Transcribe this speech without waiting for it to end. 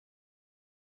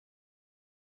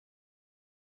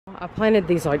I planted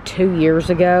these like 2 years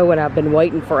ago, and I've been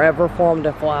waiting forever for them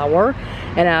to flower.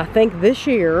 And I think this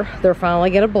year they're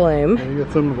finally gonna bloom. And you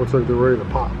got some that looks like they're ready to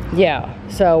pop. Yeah,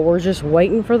 so we're just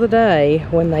waiting for the day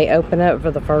when they open up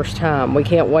for the first time. We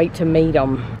can't wait to meet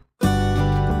them.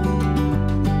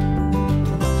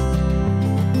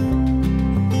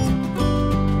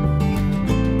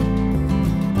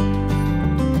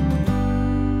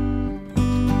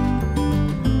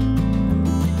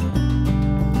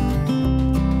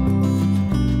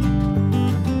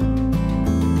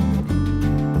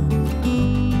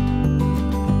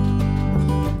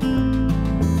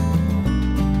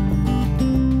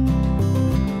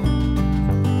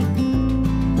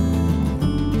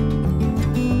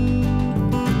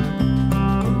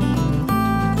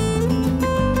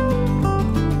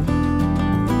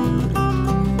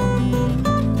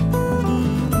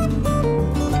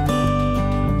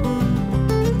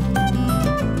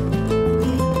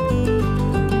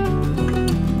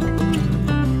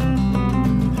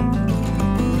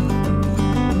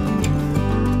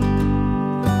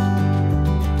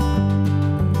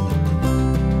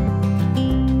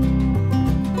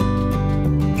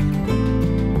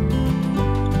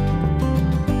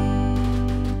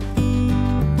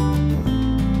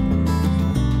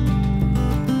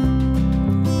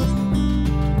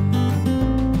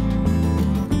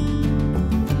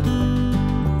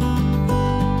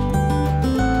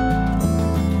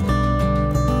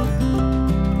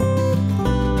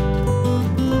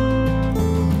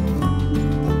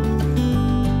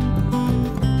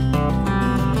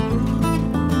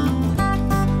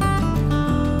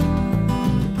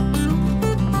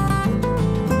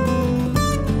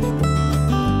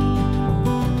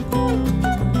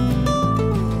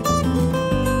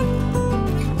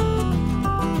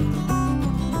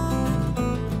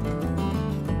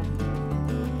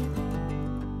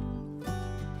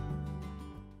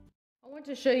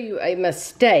 To show you a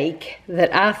mistake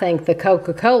that I think the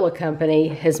Coca-Cola company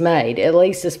has made, at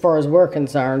least as far as we're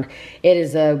concerned. It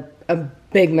is a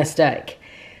big mistake.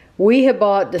 We have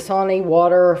bought Dasani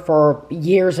water for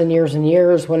years and years and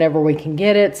years whenever we can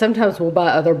get it. Sometimes we'll buy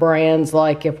other brands,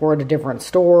 like if we're at a different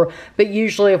store, but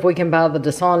usually if we can buy the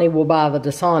Dasani, we'll buy the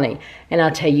Dasani. And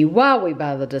I'll tell you why we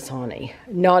buy the Dasani.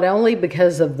 Not only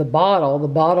because of the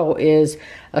bottle is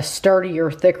a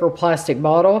sturdier, thicker plastic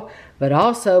bottle, but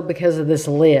also because of this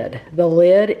lid. The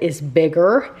lid is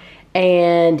bigger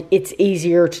and it's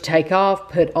easier to take off,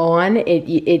 put on.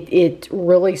 It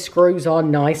really screws on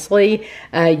nicely.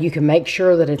 You can make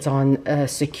sure that it's on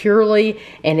securely,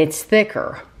 and it's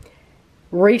thicker.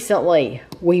 Recently,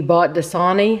 we bought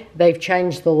Dasani. They've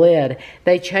changed the lid.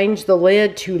 They changed the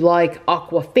lid to like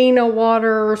Aquafina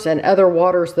waters and other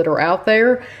waters that are out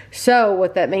there. So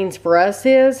what that means for us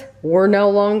is we're no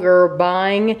longer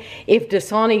buying, if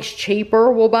Dasani's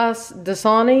cheaper, we'll buy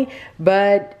Dasani,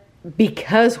 but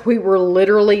because we were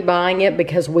literally buying it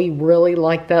because we really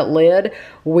like that lid,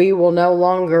 we will no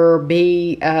longer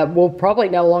be, we'll probably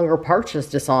no longer purchase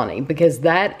Dasani, because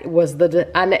that was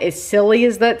as silly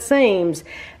as that seems,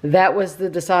 that was the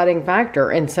deciding factor.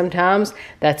 And sometimes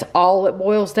that's all it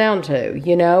boils down to,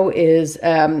 you know, is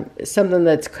something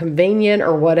that's convenient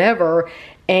or whatever.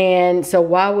 And so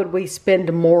why would we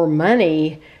spend more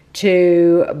money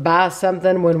to buy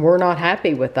something when we're not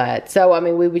happy with that? So, I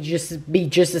mean, we would just be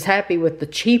just as happy with the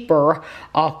cheaper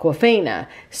Aquafina.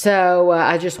 So,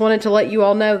 I just wanted to let you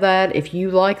all know that if you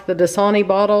like the Dasani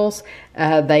bottles,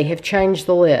 they have changed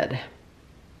the lid.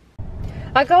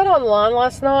 I got online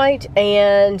last night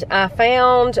and I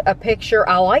found a picture.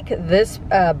 I like this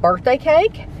birthday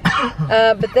cake.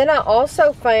 But then I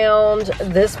also found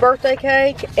this birthday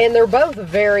cake, and they're both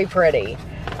very pretty.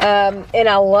 And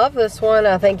I love this one.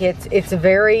 I think it's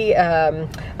very, I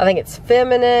think it's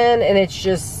feminine, and it's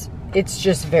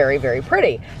just very, very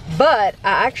pretty. But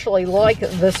I actually like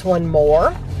this one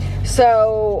more.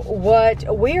 So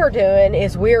what we are doing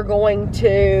is we are going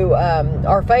to,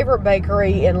 our favorite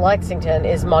bakery in Lexington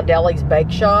is Mondelli's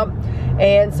Bake Shop.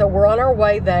 And so we're on our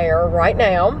way there right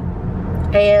now.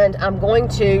 And I'm going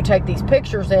to take these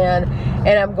pictures in, and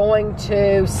I'm going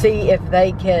to see if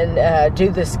they can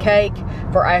do this cake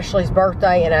for Ashley's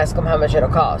birthday and ask them how much it'll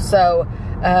cost. So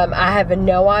I have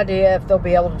no idea if they'll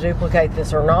be able to duplicate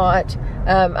this or not.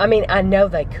 I mean, I know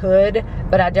they could,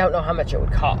 but I don't know how much it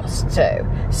would cost too.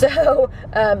 So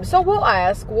we'll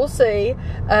ask, we'll see.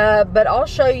 But I'll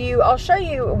show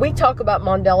you, we talk about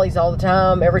Mondelli's all the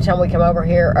time. Every time we come over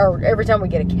here, or every time we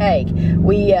get a cake,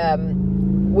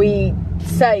 we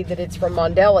say that it's from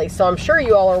Mondelli. So I'm sure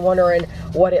you all are wondering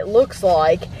what it looks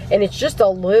like. And it's just a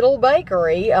little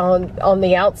bakery on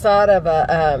the outside of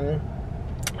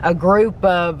a group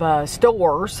of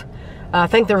stores. I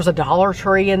think there's a Dollar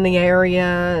Tree in the area,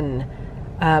 and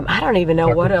I don't even know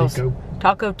what else.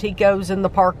 Taco Tico's in the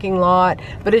parking lot,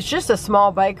 but it's just a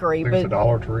small bakery. There's a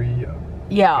Dollar Tree.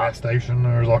 Yeah. Gas station.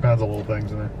 There's all kinds of little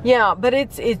things in there. Yeah, but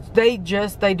they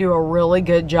do a really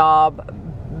good job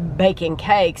baking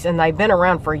cakes, and they've been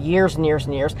around for years and years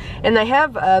and years. And they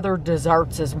have other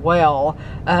desserts as well.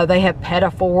 They have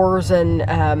pedophores and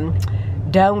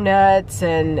donuts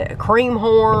and cream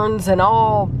horns and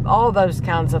all those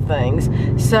kinds of things.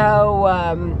 So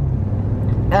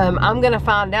I'm gonna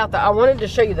find out. That I wanted to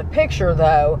show you the picture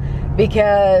though,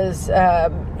 because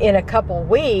in a couple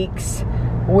weeks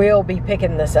we'll be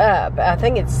picking this up. I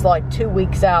think it's like 2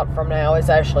 weeks out from now is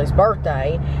Ashley's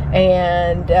birthday,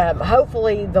 and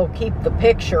hopefully they'll keep the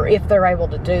picture if they're able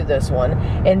to do this one,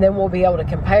 and then we'll be able to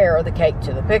compare the cake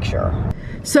to the picture.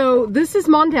 So this is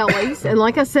Mondelli's, and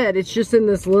like I said, it's just in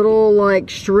this little like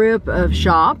strip of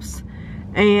shops,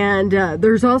 and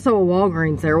there's also a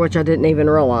Walgreens there, which I didn't even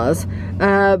realize,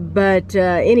 but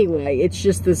anyway, it's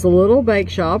just this little bake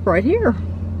shop right here.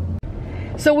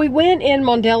 So we went in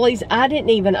Mondelli's. I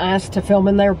didn't even ask to film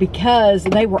in there because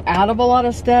they were out of a lot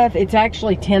of stuff. It's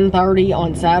actually 10:30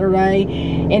 on Saturday,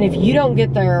 and if you don't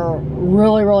get there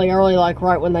really, really early, like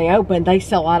right when they open, they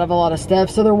sell out of a lot of stuff.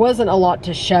 So there wasn't a lot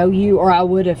to show you, or I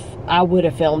would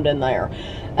have filmed in there.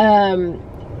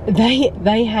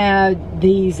 They had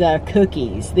these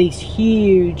cookies, these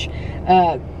huge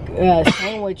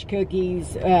sandwich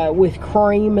cookies with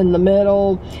cream in the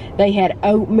middle. They had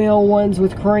oatmeal ones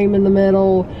with cream in the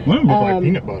middle. One looked like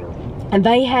peanut butter. And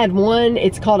they had one,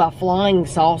 it's called a flying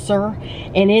saucer,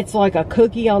 and it's like a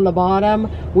cookie on the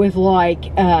bottom with like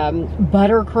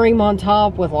buttercream on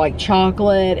top with like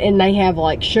chocolate, and they have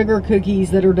like sugar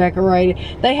cookies that are decorated.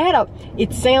 They had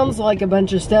it sounds like a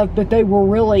bunch of stuff, but they were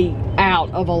really out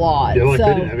of a lot. Yeah, like so,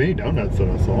 they didn't have any donuts that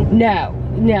I saw. No.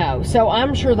 So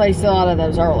I'm sure they sell out of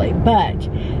those early, but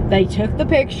they took the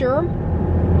picture.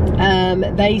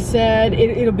 They said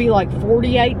it'll be like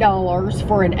 $48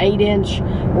 for an 8-inch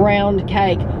round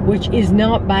cake, which is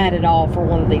not bad at all for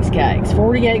one of these cakes.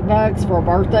 48 bucks for a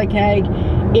birthday cake.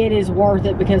 It is worth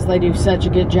it because they do such a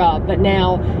good job. But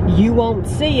now you won't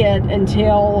see it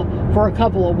until for a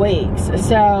couple of weeks.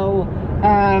 So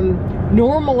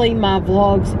normally my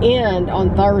vlogs end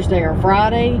on Thursday or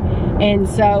Friday, and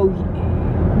so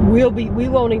we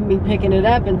won't even be picking it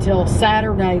up until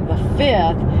Saturday the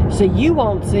 5th, so you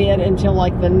won't see it until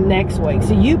like the next week.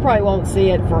 So you probably won't see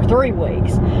it for 3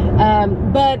 weeks.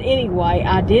 But anyway,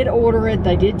 I did order it.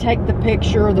 They did take the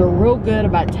picture. They're real good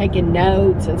about taking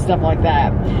notes and stuff like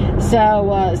that.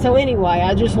 So anyway,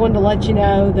 I just wanted to let you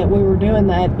know that we were doing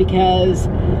that because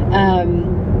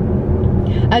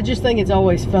I just think it's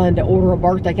always fun to order a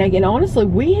birthday cake. And honestly,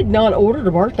 we had not ordered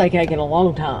a birthday cake in a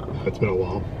long time. It's been a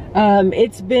while.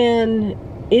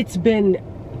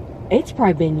 It's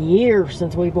probably been years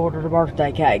since we've ordered a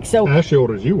birthday cake. So Ashley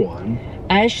ordered you one.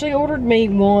 Ashley ordered me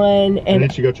one, and then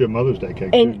she got you a Mother's Day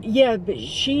cake. And too. yeah, but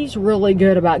she's really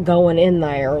good about going in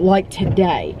there. Like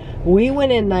today, we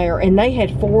went in there and they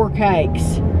had 4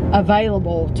 cakes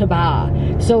available to buy.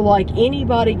 So like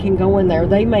anybody can go in there.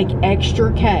 They make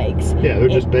extra cakes. Yeah, they're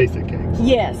just basic cakes.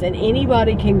 Yes, and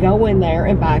anybody can go in there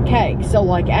and buy cakes. So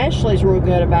like Ashley's real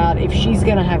good about if she's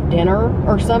gonna have dinner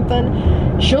or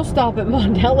something, she'll stop at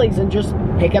Mondelli's and just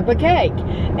pick up a cake.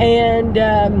 And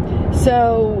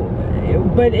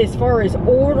but as far as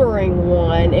ordering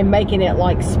one and making it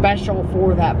like special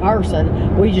for that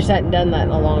person, we just hadn't done that in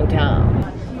a long time.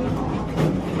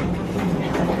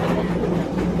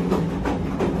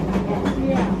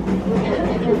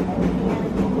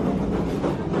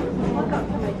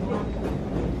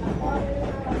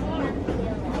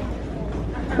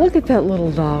 Look at that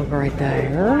little dog right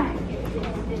there.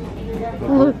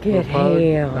 Look at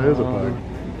him. That is a pug.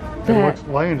 It looks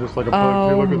laying just like a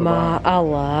pug too. Look at the bottom. I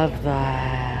love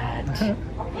that.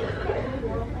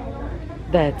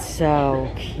 That's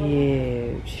so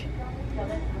cute.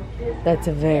 That's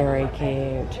very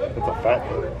cute. It's a fat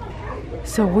pug.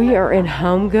 So we are in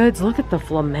Home Goods. Look at the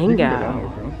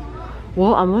flamingo.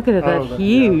 Well, I'm looking at that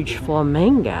huge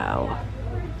flamingo.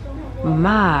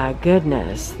 My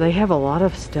goodness, they have a lot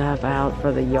of stuff out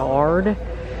for the yard,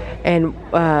 and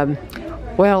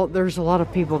well, there's a lot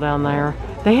of people down there.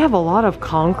 They have a lot of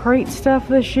concrete stuff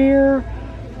this year.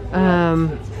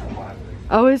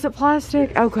 Oh, is it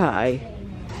plastic? Okay.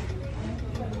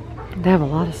 They have a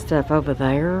lot of stuff over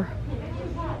there.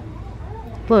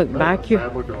 Look,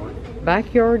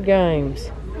 backyard games.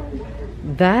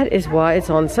 That is why it's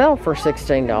on sale for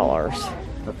 $16.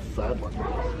 That's a sad one.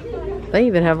 They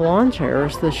even have lawn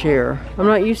chairs this year. I'm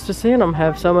not used to seeing them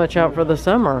have so much out for the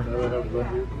summer.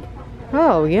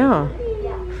 Oh, yeah.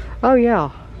 Oh, yeah.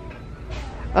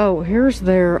 Oh, here's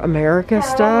their America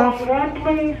stuff.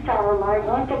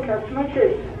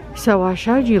 So I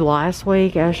showed you last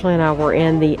week, Ashley and I were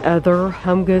in the other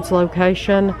Home Goods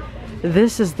location.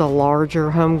 This is the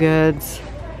larger Home Goods.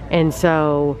 And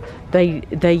so they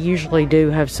usually do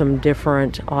have some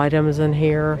different items in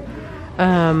here.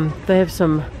 They have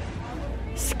some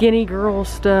skinny girl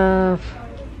stuff.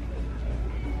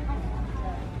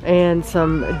 And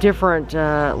some different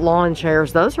lawn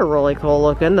chairs. Those are really cool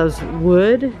looking. Those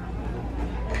wood.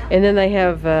 And then they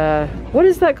have, what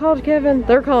is that called, Kevin?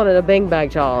 They're calling it a bing bag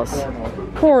toss.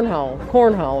 Cornhole.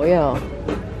 Cornhole, yeah.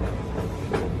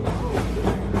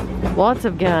 Lots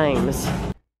of games.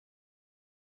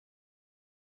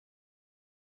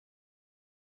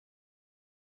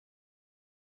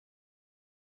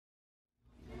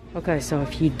 Okay, so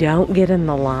if you don't get in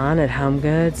the line at Home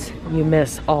Goods, you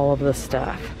miss all of the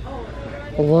stuff.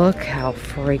 Look how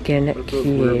freaking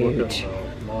cute.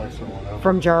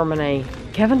 From Germany.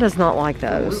 Kevin does not like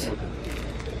those.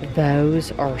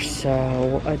 Those are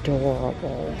so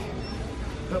adorable.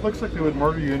 That looks like they would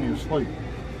murder you in your sleep.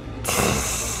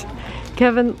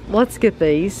 Kevin, let's get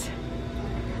these.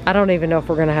 I don't even know if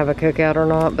we're going to have a cookout or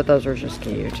not, but those are just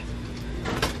cute.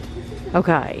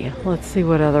 Okay, let's see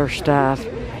what other stuff.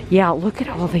 Yeah, look at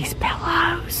all these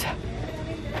pillows.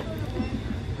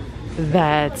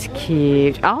 That's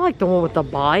cute. I like the one with the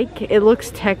bike. It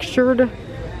looks textured.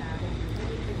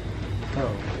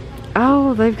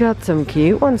 Oh, they've got some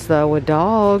cute ones though with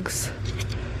dogs.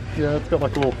 Yeah, it's got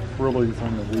like little frillies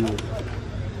on the wheel.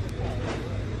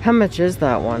 How much is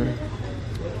that one?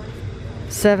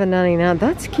 $7.99.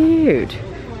 That's cute.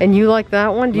 And you like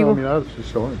that one? Do you? I mean, I was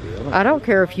just showing it to you. I don't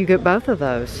care if you get both of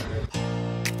those.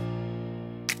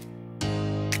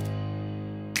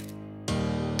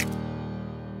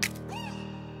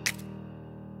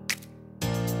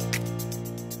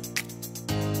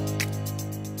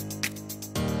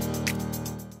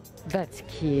 That's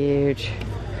cute.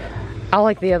 I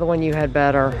like the other one you had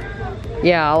better.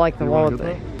 Yeah, I like the one with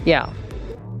the... Yeah.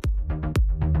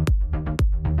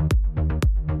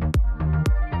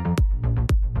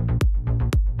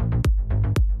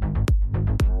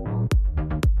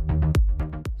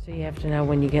 So you have to know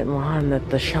when you get in line that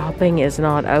the shopping is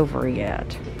not over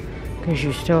yet, because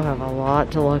you still have a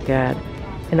lot to look at.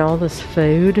 And all this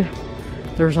food,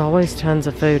 there's always tons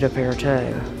of food up here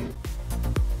too.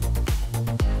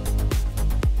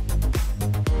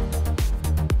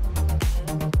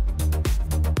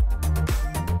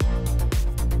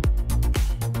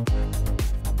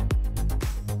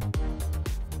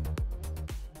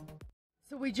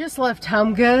 We just left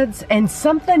Home Goods and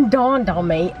something dawned on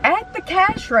me at the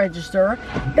cash register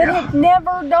that had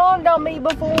never dawned on me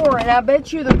before. And I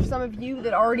bet you there's some of you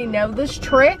that already know this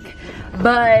trick,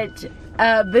 but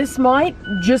this might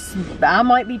just, I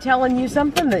might be telling you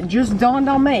something that just dawned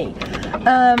on me.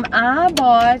 I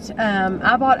bought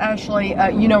Ashley,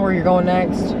 you know where you're going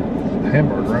next?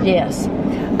 Hamburger, right? Yes.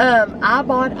 I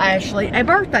bought Ashley a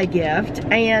birthday gift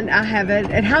and I have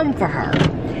it at home for her.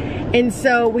 And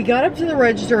so we got up to the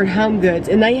register at Home Goods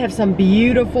and they have some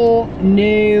beautiful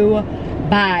new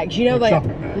bags. You know,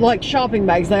 like shopping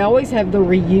bags. They always have the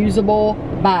reusable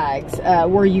bags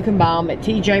where you can buy them at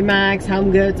TJ Maxx,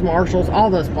 Home Goods, Marshalls, all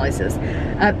those places.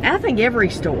 I think every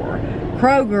store,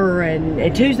 Kroger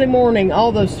and Tuesday Morning,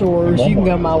 all those stores, you can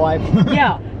go my way.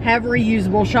 Yeah, have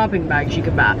reusable shopping bags you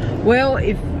can buy. Well,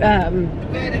 if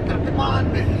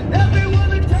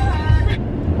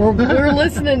we're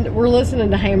listening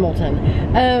to Hamilton,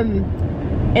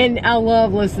 and I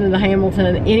love listening to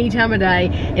Hamilton any time of day.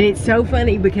 And it's so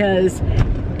funny because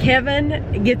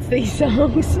Kevin gets these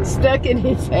songs stuck in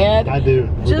his head. I do,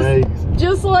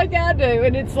 just like I do.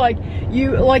 And it's like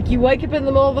you wake up in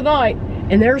the middle of the night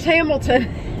and there's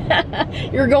Hamilton.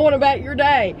 You're going about your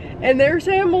day and there's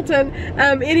Hamilton.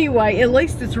 Anyway, at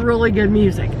least it's really good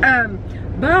music.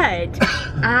 But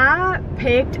I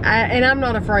picked, and I'm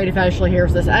not afraid if Ashley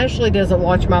hears this. Ashley doesn't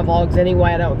watch my vlogs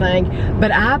anyway, I don't think.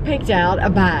 But I picked out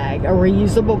a bag, a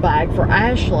reusable bag for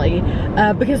Ashley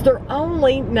because they're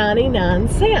only 99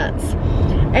 cents.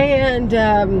 And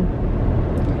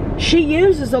she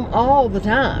uses them all the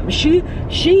time. She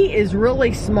is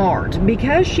really smart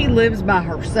because she lives by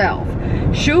herself.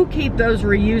 She'll keep those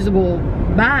reusable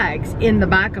bags in the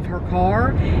back of her car,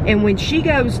 and when she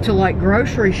goes to like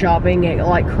grocery shopping at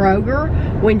like Kroger,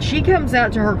 when she comes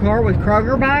out to her car with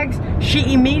Kroger bags,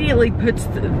 she immediately puts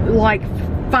like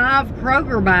 5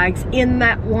 Kroger bags in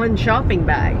that one shopping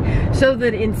bag, so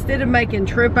that instead of making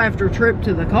trip after trip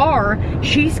to the car,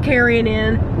 she's carrying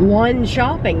in one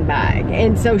shopping bag.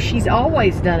 And so she's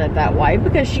always done it that way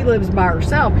because she lives by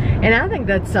herself, and I think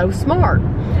that's so smart.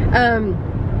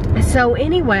 So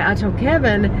anyway, I told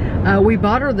Kevin, we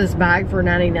bought her this bag for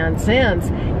 99 cents,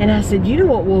 and I said, you know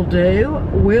what we'll do?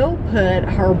 We'll put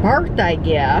her birthday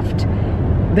gift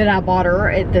that I bought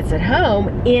her that's at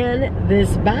home in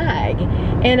this bag.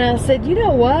 And I said, you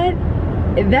know what?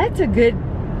 That's a good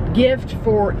gift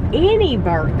for any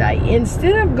birthday.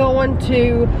 Instead of going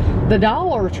to the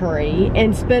Dollar Tree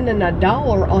and spending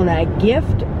 $1 on a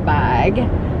gift bag,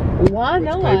 why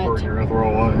not? Paper you're gonna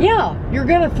throw away. Yeah, you're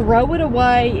gonna throw it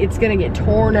away. It's gonna get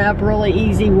torn up really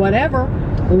easy, whatever.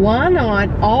 Why not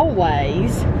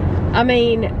always? I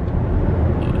mean,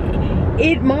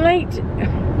 it might,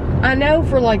 I know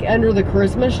for like under the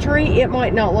Christmas tree, it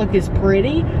might not look as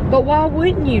pretty, but why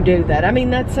wouldn't you do that? I mean,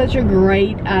 that's such a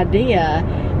great idea.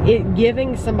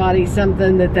 Giving somebody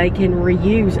something that they can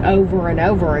reuse over and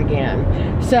over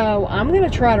again. So I'm going to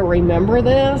try to remember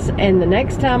this, and the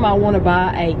next time I want to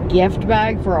buy a gift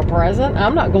bag for a present,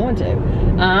 I'm not going to.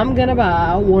 I'm going to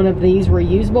buy one of these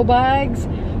reusable bags,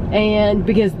 and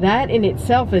because that in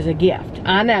itself is a gift.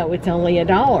 I know it's only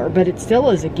 $1, but it still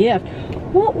is a gift.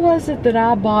 What was it that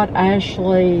I bought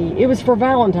Ashley? It was for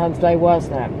Valentine's Day,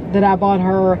 wasn't it? That I bought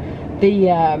her the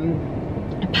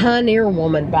Pioneer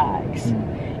Woman bags.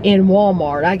 In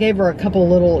Walmart. I gave her a couple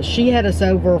little, she had us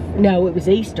over, no, it was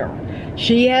Easter.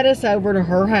 She had us over to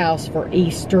her house for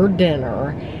Easter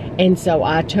dinner, and so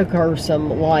I took her some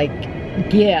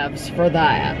like gifts for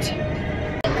that.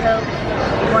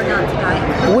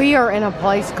 We are in a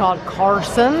place called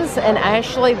Carson's, and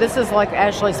Ashley, this is like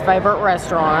Ashley's favorite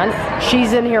restaurant.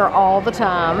 She's in here all the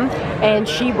time, and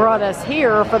she brought us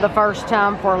here for the first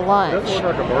time for lunch.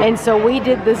 And so we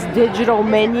did this digital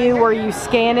menu where you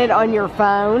scan it on your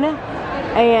phone,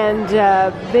 and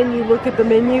then you look at the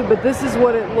menu, but this is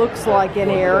what it looks like in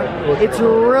here. It's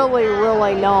really,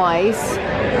 really nice.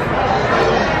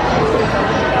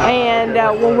 And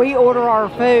when we order our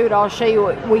food, I'll show you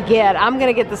what we get. I'm going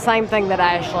to get the same thing that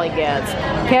Ashley gets.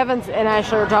 Kevin and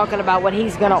Ashley are talking about what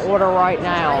he's going to order right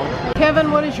now.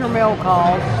 Kevin, what is your meal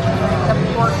called?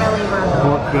 The pork belly burger.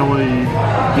 Pork belly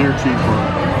beer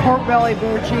cheeseburger. Pork belly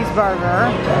beer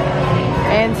cheeseburger.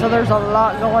 And so there's a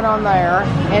lot going on there.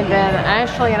 And then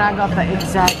Ashley and I got the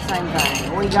exact same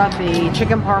thing. We got the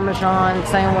chicken parmesan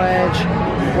sandwich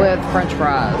with french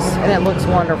fries. And it looks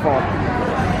wonderful.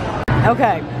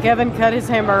 Okay, Kevin cut his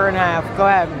hamburger in half. Go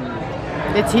ahead.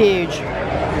 It's huge.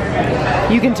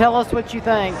 You can tell us what you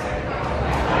think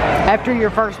after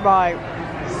your first bite.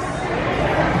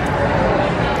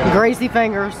 Greasy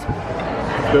fingers.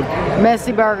 Good.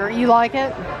 Messy burger. You like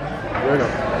it?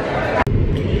 Good.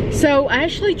 So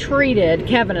Ashley treated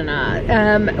Kevin and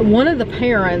I. One of the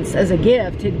parents, as a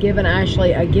gift, had given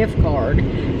Ashley a gift card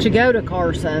to go to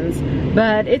Carson's,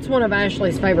 but it's one of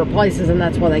Ashley's favorite places, and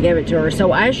that's why they gave it to her.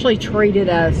 So Ashley treated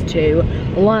us to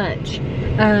lunch,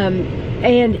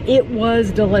 and it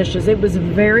was delicious. It was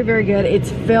very, very good. It's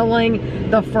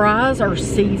filling. The fries are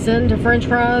seasoned French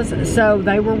fries, so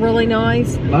they were really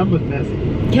nice. Mine was messy.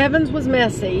 Kevin's was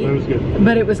messy. It was good.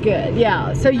 But it was good,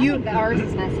 yeah. So you, ours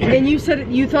is messy. and you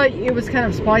said you thought it was kind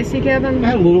of spicy, Kevin? It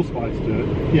had a little spice to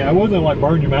it. Yeah, it wasn't like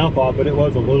burn your mouth off, but it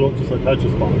was a little, just a touch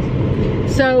of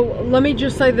spice. So let me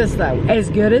just say this though, as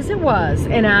good as it was,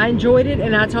 and I enjoyed it,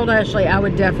 and I told Ashley I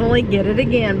would definitely get it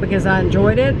again because I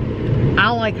enjoyed it.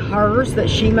 I like hers that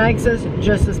she makes us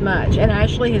just as much. And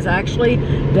Ashley has actually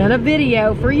done a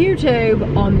video for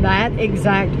YouTube on that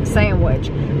exact sandwich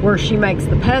where she makes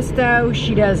the pesto,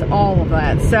 she does all of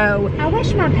that. So I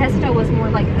wish my pesto was more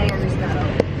like theirs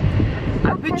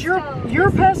though. but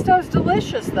your pesto's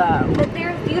delicious though. But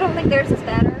you don't think theirs is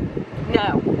better?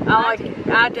 No,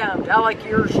 I don't. I like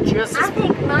yours just as I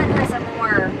think mine has a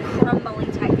more crumbly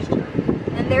texture,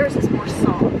 and theirs is more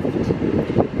soft.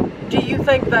 Do you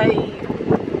think they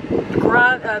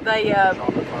grind,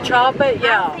 chop it?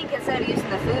 Yeah. I think instead of using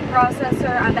the food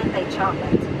processor, I bet they chop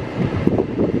it.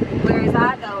 Whereas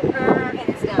I go, and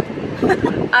it's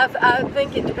done. I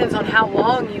think it depends on how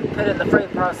long you put it in the food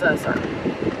processor.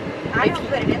 I don't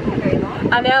put it in there very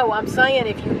long. I know, I'm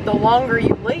saying the longer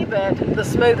you leave it, the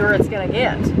smoother it's going to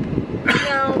get.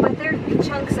 No, but their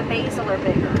chunks of basil are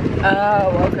bigger.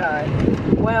 Oh, okay.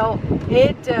 Well,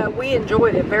 we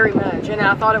enjoyed it very much, and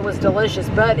I thought it was delicious,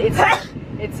 but it's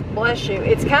bless you,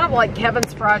 it's kind of like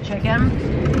Kevin's fried chicken.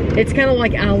 It's kind of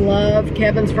like, I love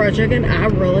Kevin's fried chicken. I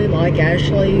really like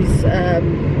Ashley's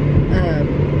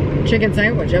chicken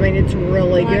sandwich. I mean, it's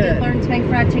really good. I did learn to make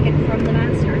fried chicken from the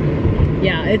master.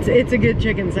 Yeah, it's a good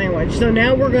chicken sandwich. So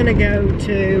now we're gonna go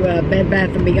to Bed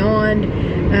Bath & Beyond.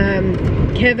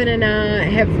 Kevin and I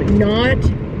have not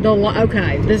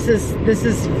okay, this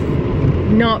is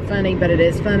not funny, but it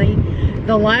is funny.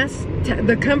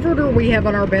 The comforter we have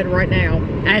on our bed right now,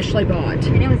 Ashley bought.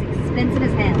 And it was expensive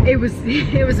as hell. It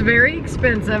was very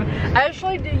expensive.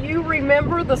 Ashley, do you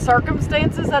remember the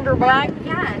circumstances under Black?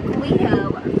 Yeah,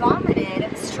 Guido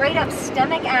vomited straight up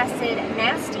stomach acid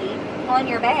nasty on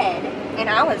your bed, and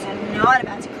I was not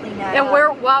about to clean that up.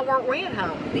 And why weren't we at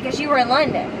home? Because you were in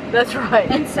London. That's right.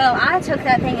 And so I took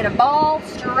that thing in a ball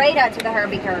straight out to the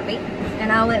Herbie Kirby,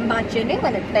 and I went and bought you a new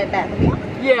one at Bed Bath &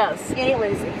 Beyond. Yes. And it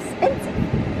was expensive.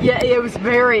 Yeah, it was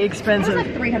very It expensive. was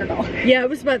like $300. Yeah, it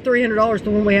was about $300, the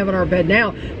one we have on our bed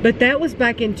now. But that was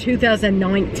back in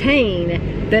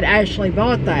 2019 that Ashley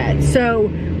bought that. So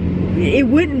it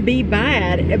wouldn't be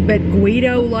bad, but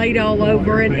Guido laid all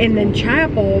over it. And then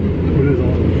Chapel,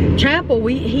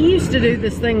 he used to do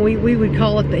this thing, we would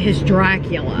call it his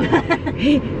Dracula.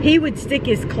 he would stick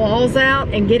his claws out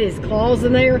and get his claws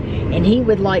in there, and he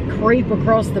would like creep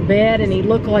across the bed, and he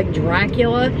looked like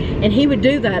Dracula. And he would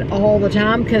do that all the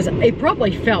time because it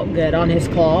probably felt good on his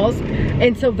claws.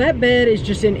 And so that bed is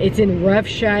just it's in rough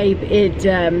shape. It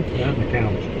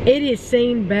has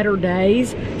seen better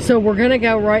days. So we're gonna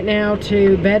go right now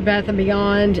to Bed Bath &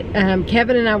 Beyond.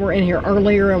 Kevin and I were in here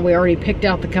earlier, and we already picked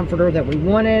out the comforter that we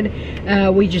wanted.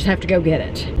 We just have to go get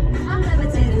it.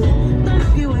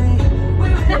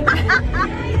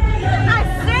 I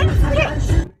sensed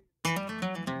it.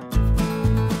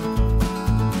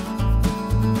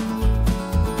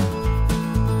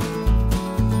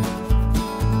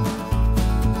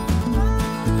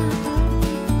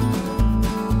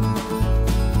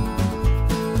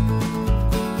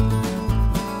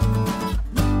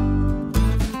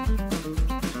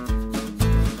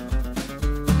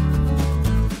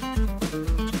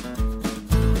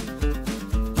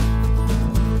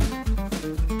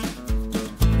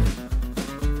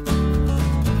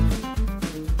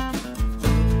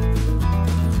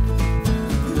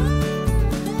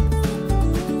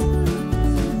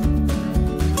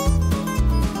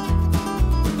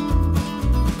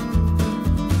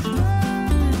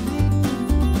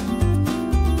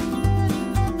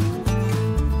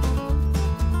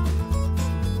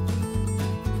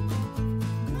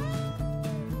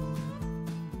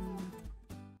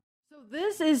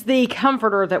 This is the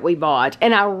comforter that we bought,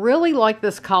 and I really like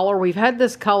this color. We've had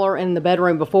this color in the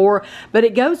bedroom before, but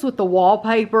it goes with the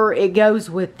wallpaper. It goes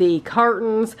with the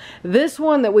curtains. This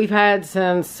one that we've had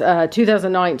since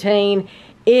 2019,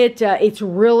 it's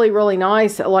really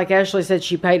nice. Like Ashley said,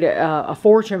 she paid a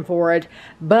fortune for it,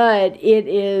 but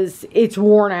it's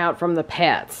worn out from the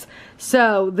pets.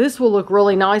 So this will look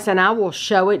really nice, and I will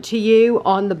show it to you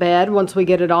on the bed once we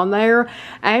get it on there.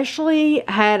 Ashley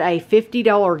had a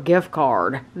 $50 gift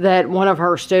card that one of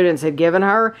her students had given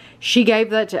her. She gave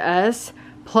that to us.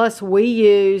 Plus, we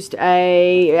used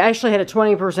Ashley had a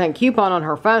 20% coupon on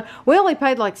her phone. We only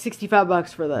paid like 65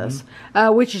 bucks for this,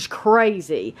 which is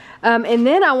crazy. And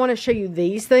then I want to show you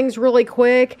these things really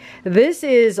quick. This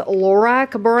is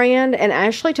Lorac brand, and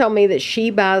Ashley told me that she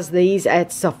buys these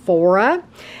at Sephora,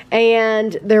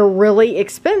 and they're really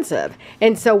expensive.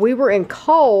 And so we were in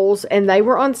Kohl's, and they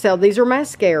were on sale. These are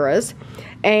mascaras.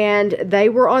 And they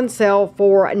were on sale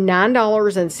for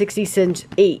 $9.60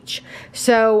 each.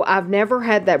 So I've never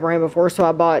had that brand before, so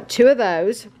I bought 2 of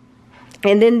those.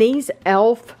 And then these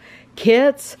e.l.f.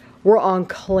 kits were on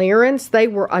clearance. They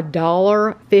were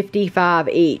 $1.55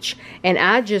 each. And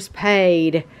I just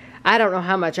paid, I don't know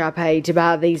how much I paid to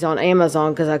buy these on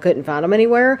Amazon because I couldn't find them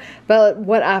anywhere. But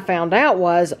what I found out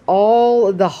was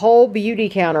the whole beauty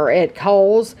counter at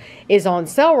Kohl's is on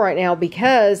sale right now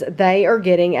because they are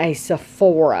getting a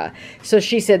Sephora. So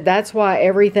she said that's why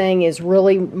everything is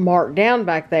really marked down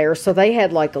back there. So they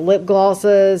had like lip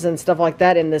glosses and stuff like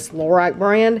that in this Lorac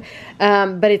brand.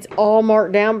 But it's all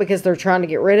marked down because they're trying to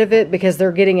get rid of it because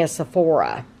they're getting a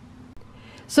Sephora.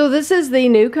 So this is the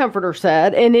new comforter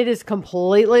set, and it is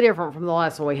completely different from the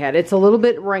last one we had. It's a little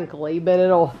bit wrinkly, but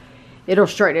it'll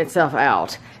straighten itself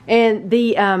out. And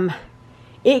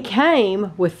it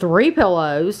came with 3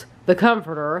 pillows, the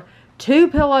comforter, 2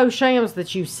 pillow shams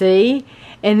that you see,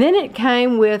 and then it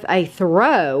came with a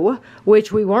throw,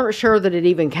 which we weren't sure that it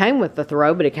even came with the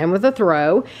throw, but it came with a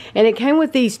throw, and it came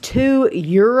with these 2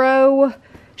 Euro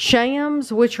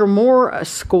shams, which are more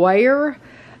square.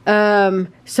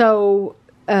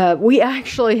 we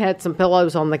actually had some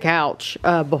pillows on the couch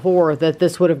before that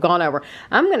this would have gone over.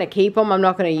 I'm going to keep them. I'm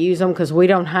not going to use them because we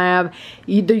don't have...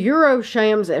 The Euro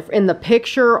shams in the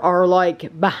picture are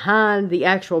like behind the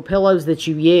actual pillows that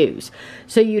you use.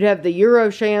 So you'd have the Euro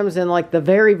shams in like the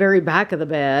very, very back of the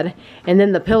bed, and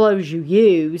then the pillows you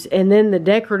use, and then the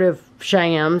decorative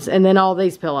shams, and then all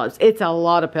these pillows. It's a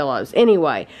lot of pillows.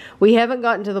 Anyway, we haven't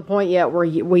gotten to the point yet where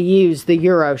we use the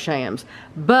Euro shams,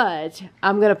 but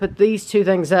I'm going to put these two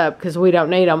things up because we don't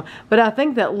need them, but I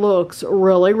think that looks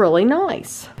really, really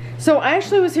nice. So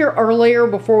Ashley was here earlier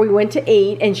before we went to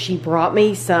eat, and she brought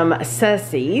me some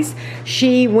Sessies.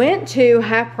 She went to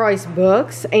Half Price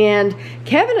Books, and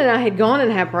Kevin and I had gone in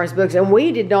Half Price Books, and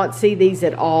we did not see these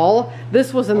at all.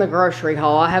 This was in the grocery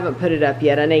haul. I haven't put it up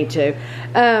yet. I need to.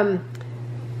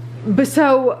 But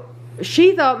so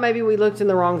she thought maybe we looked in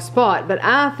the wrong spot, but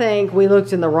I think we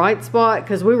looked in the right spot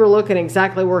because we were looking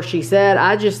exactly where she said.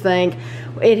 I just think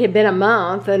it had been a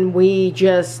month and we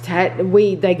just had,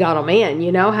 they got them in,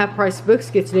 you know. Half Price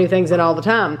Books gets new things in all the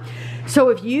time. So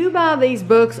if you buy these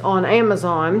books on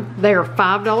Amazon, they are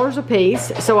 $5 a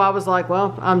piece. So I was like,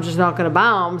 well, I'm just not going to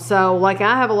buy them. So like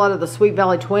I have a lot of the Sweet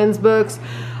Valley Twins books.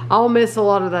 I'll miss a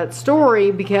lot of that story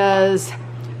because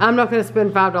I'm not going to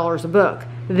spend $5 a book.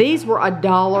 These were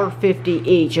 $1.50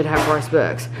 each at Half Price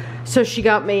Books. So she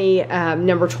got me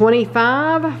number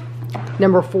 25,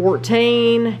 number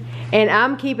 14, and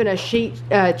I'm keeping a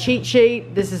cheat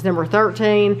sheet. This is number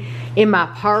 13 in my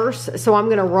purse. So I'm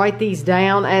going to write these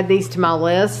down, add these to my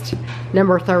list.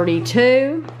 Number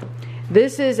 32.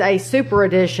 This is a super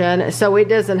edition, so it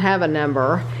doesn't have a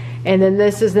number. And then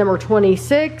this is number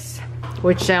 26,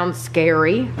 which sounds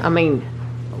scary. I mean,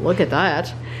 look at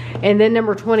that. And then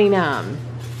number 29.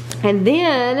 And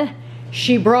then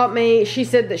she brought me, she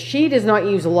said that she does not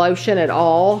use lotion at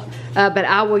all, but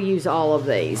I will use all of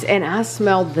these. And I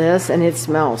smelled this and it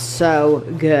smells so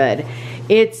good.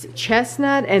 It's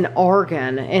chestnut and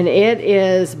argan, and it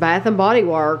is Bath and Body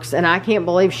Works, and I can't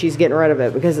believe she's getting rid of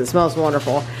it because it smells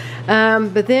wonderful.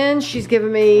 But then she's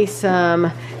given me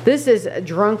some, this is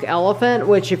Drunk Elephant,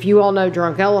 which if you all know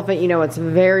Drunk Elephant, you know it's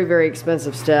very, very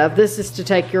expensive stuff. This is to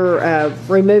take your,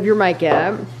 remove your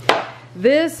makeup.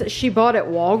 This she bought at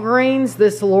Walgreens,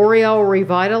 this L'Oreal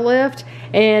Revitalift,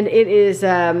 and it is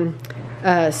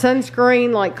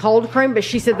sunscreen like cold cream, but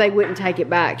she said they wouldn't take it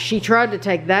back. She tried to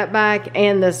take that back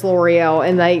and this L'Oreal,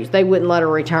 and they wouldn't let her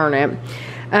return it.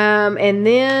 And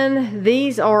then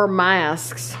these are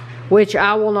masks, which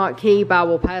I will not keep. I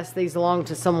will pass these along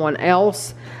to someone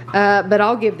else, but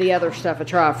I'll give the other stuff a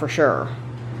try for sure.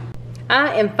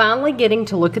 I am finally getting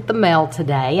to look at the mail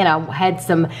today, and I had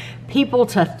some people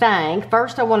to thank.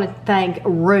 First, I want to thank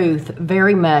Ruth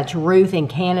very much. Ruth in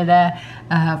Canada,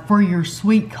 for your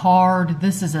sweet card.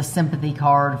 This is a sympathy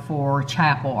card for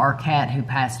Chapel, our cat who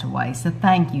passed away. So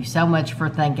thank you so much for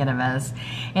thinking of us.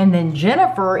 And then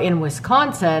Jennifer in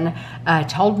Wisconsin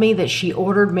told me that she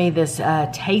ordered me this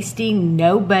tasty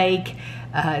no-bake.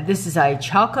 This is a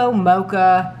Choco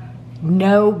Mocha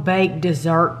no-bake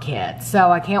dessert kit.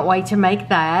 So I can't wait to make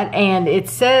that. And it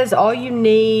says all you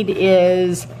need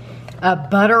is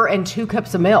butter and 2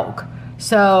 cups of milk.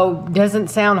 So doesn't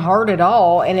sound hard at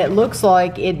all, and it looks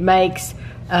like it makes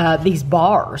these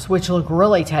bars, which look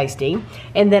really tasty.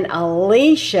 And then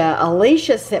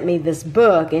Alicia sent me this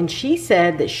book, and she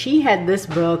said that she had this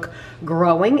book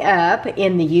growing up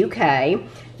in the UK.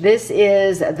 This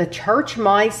is The Church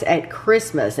Mice at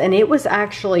Christmas, and it was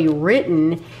actually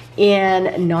written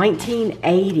in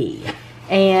 1980.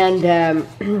 And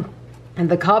and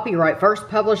the copyright first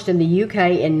published in the UK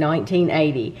in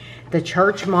 1980. The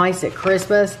Church Mice at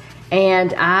Christmas.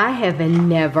 And I have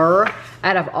never,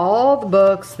 out of all the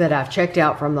books that I've checked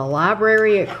out from the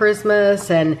library at Christmas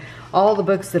and all the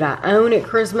books that I own at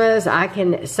Christmas, I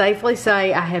can safely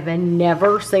say I have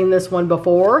never seen this one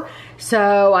before.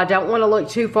 So I don't want to look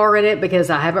too far at it because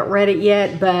I haven't read it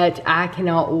yet, but I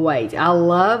cannot wait. I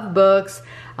love books.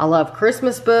 I love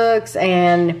Christmas books,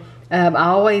 and I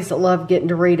always love getting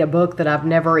to read a book that I've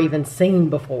never even seen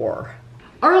before.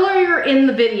 Earlier in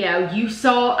the video, you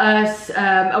saw us,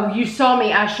 you saw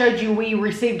me, I showed you we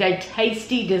received a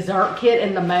tasty dessert kit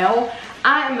in the mail.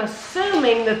 I am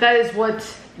assuming that that is what,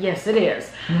 yes it is.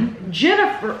 Mm-hmm.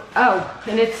 Jennifer, oh,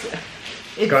 and it's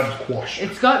gotten squashed.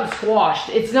 It's gotten squashed.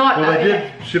 It's not. Well, they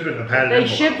did ship it in a padded envelope.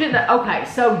 They shipped it, okay,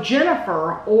 so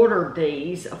Jennifer ordered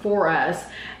these for us,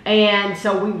 and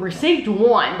so we received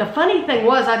one. The funny thing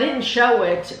was, I didn't show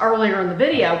it earlier in the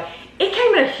video. It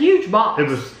came in a huge box. It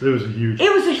was a huge.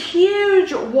 It was a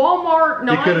huge Walmart.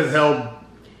 Nice. It could have held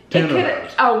 10 of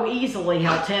those. Oh, easily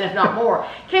held 10, if not more.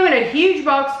 Came in a huge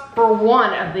box for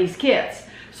one of these kits.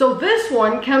 So this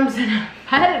one comes in a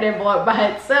padded envelope by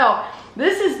itself.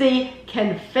 This is the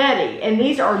confetti, and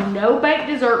these are no-bake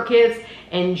dessert kits,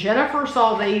 and Jennifer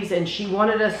saw these and she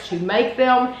wanted us to make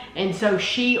them, and so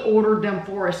she ordered them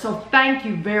for us. So thank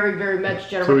you very, very much,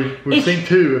 Jennifer. So we've seen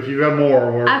 2. If you have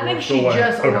more, I think she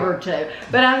just ordered 2.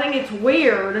 But I think it's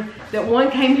weird that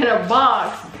one came in a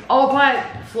box, all by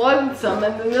lonesome,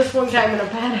 and then this one came in a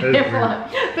padded envelope.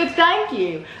 But thank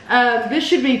you. This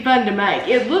should be fun to make.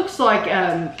 It looks like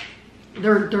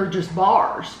they're just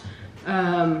bars.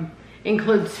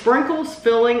 Includes sprinkles,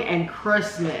 filling, and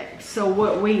crust mix. So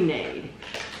what we need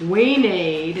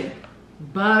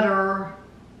butter,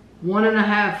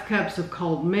 1.5 cups of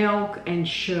cold milk, and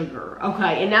sugar.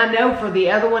 Okay, and I know for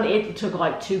the other one, it took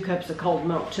like 2 cups of cold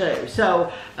milk too.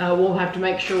 So we'll have to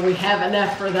make sure we have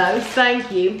enough for those.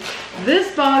 Thank you.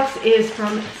 This box is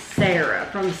from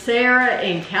Sarah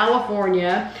in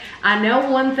California. I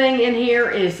know one thing in here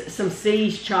is some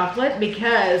C's chocolate,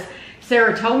 because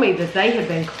Sarah told me that they have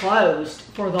been closed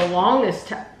for the longest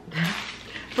time.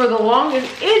 It's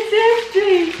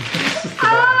empty.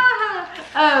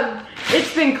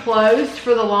 It's been closed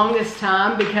for the longest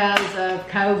time because of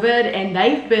COVID, and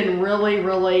they've been really,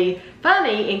 really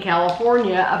funny in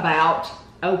California about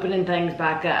opening things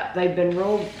back up. They've been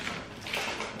real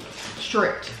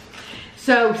strict.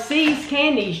 So C's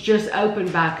Candies just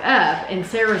opened back up, and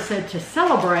Sarah said to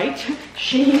celebrate,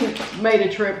 she made a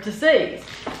trip to C's.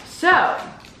 So,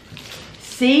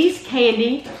 C's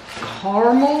Candy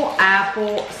Caramel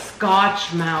Apple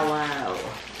Scotchmallow.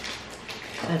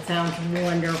 That sounds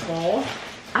wonderful.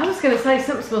 I was going to say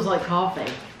something smells like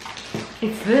coffee.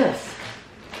 It's this.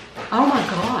 Oh my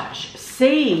gosh.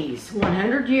 C's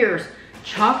 100 years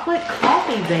chocolate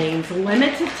coffee beans,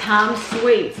 limited time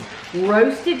sweets,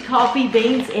 roasted coffee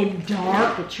beans in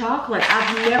dark chocolate.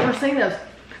 I've never seen those.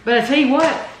 But I tell you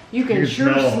what, you can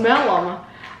sure smell them.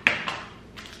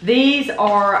 These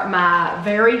are my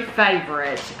very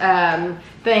favorite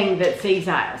thing that C's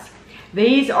has.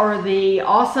 These are the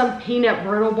awesome peanut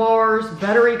brittle bars,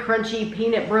 buttery, crunchy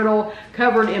peanut brittle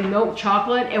covered in milk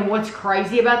chocolate. And what's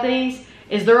crazy about these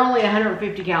is they're only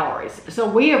 150 calories. So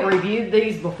we have reviewed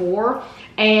these before,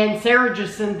 and Sarah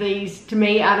just sent these to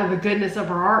me out of the goodness of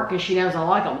her heart because she knows I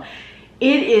like them.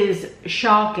 It is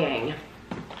shocking.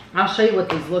 I'll show you what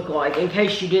these look like in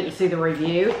case you didn't see the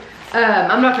review.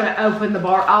 I'm not going to open the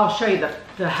bar. I'll show you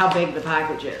the how big the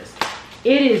package is.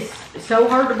 It is so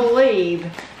hard to believe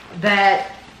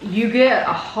that you get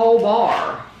a whole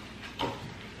bar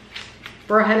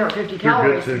for 150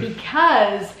 calories,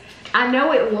 because I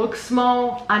know it looks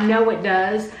small, I know it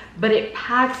does, but it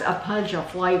packs a punch of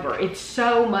flavor. It's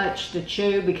so much to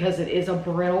chew because it is a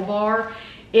brittle bar,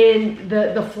 and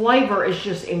the flavor is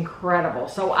just incredible.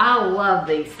 So I love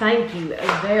these. Thank you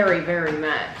very, very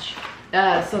much.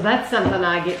 So that's something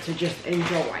I get to just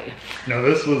enjoy. Now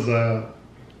this was, well,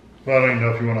 I don't even know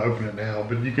if you want to open it now,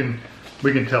 but we can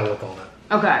tell what's on it.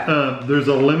 Okay. There's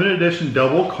a limited edition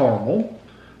double caramel.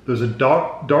 There's a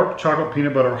dark chocolate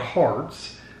peanut butter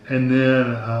hearts, and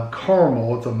then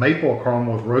caramel. It's a maple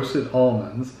caramel with roasted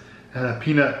almonds, and a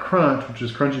peanut crunch, which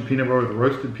is crunchy peanut butter with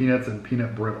roasted peanuts and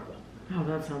peanut brittle. Oh,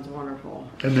 that sounds wonderful.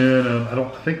 And then I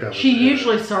don't think that was She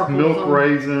usually circles milk them.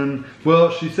 raisin.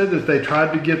 Well, she said that they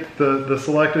tried to get the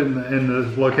selected and the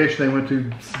location they went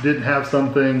to didn't have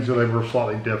some things, or they were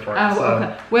slightly different. Oh, so.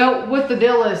 okay. Well, what the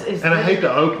deal is And I hate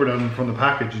to open them from the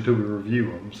package until we review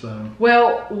them. So.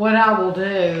 Well, what I will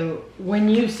do, when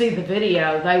you see the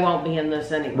video, they won't be in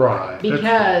this anyway. Right.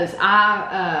 Because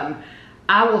I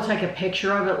will take a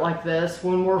picture of it like this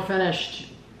when we're finished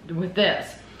with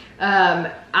this.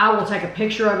 I will take a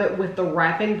picture of it with the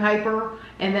wrapping paper,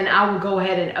 and then I will go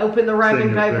ahead and open the wrapping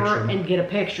paper and get a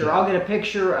picture. Yeah. I'll get a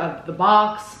picture of the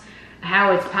box,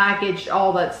 how it's packaged,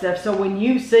 all that stuff. So when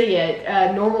you see it,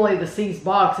 normally the C's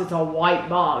box, it's a white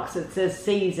box. It says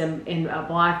C's in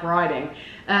black writing.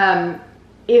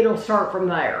 It'll start from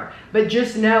there. But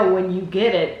just know when you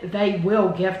get it, they will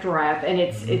gift wrap, and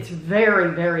it's very,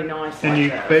 very nice. And you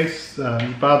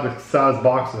buy the size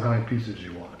box of how many pieces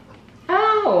you want.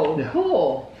 Oh, yeah.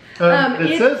 Cool.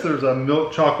 It says there's a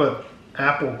milk chocolate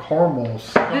apple caramel.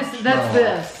 That's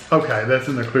this. Okay, that's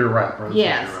in the clear wrapper.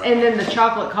 Yes, and then the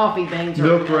chocolate coffee beans.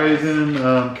 Milk raisin,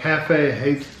 cafe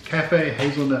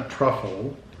hazelnut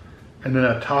truffle, and then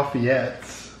a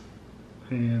toffeettes.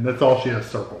 And that's all she has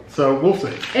circled. So we'll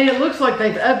see. And it looks like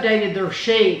they've updated their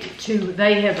sheet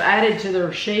they have added to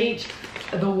their sheet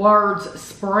the words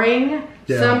spring,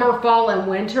 summer, fall, and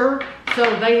winter. So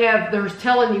they're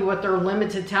telling you what their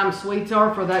limited time sweets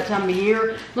are for that time of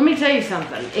year. Let me tell you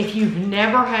something. If you've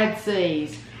never had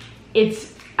C's,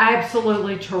 it's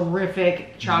absolutely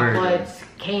terrific chocolates,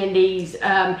 candies.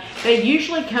 They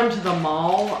usually come to the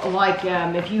mall. Like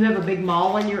if you have a big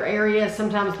mall in your area,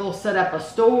 sometimes they'll set up a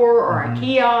store or a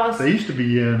kiosk. They used to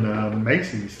be in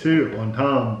Macy's too at one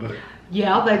time, but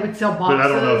yeah, they would sell boxes. But I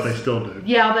don't know if they still do.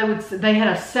 Yeah, they would. They had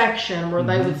a section where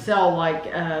they would sell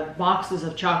like boxes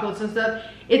of chocolates and stuff.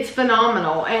 It's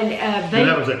phenomenal, and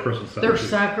that was at Crystal Center. They're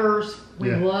suckers.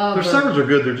 We love their suckers are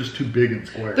good. They're just too big and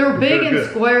square. They're big and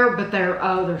square, but they're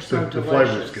so delicious. The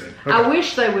flavor's good. Okay. I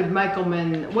wish they would make them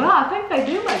in. Well, I think they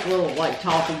do make little like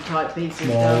toffee type pieces,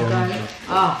 don't they?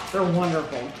 Oh, they're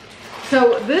wonderful.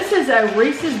 So this is a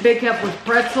Reese's Big Cup with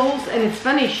pretzels, and it's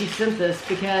funny she sent this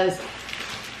because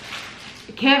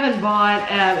Kevin bought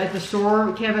at the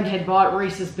store. Kevin had bought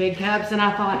Reese's Big Cups, and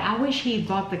I thought, I wish he'd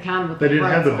bought the kind with the pretzels. They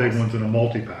didn't have the big ones in a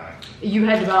multi-pack. You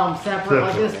had to buy them separate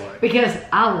like this because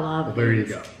I love them. There you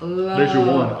go. There's your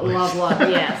one. Love.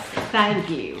 Yes, thank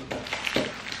you.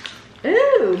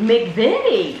 Ooh,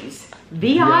 McVitie's,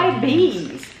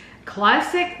 VIB's,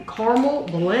 Classic Caramel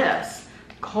Bliss,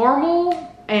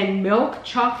 Caramel and Milk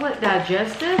Chocolate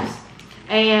Digestives,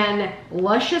 and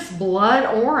Luscious Blood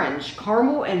Orange,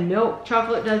 Caramel and Milk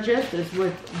Chocolate Digestives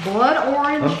with blood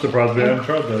orange. I'm surprised we haven't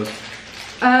tried those.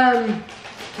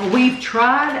 We've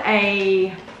tried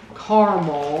a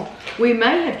caramel. We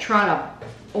may have tried a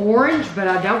orange, but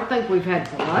I don't think we've had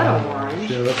blood orange.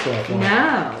 Yeah, that's what I thought.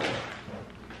 No.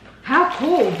 How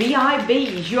cool.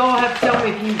 VIBs. You all have to tell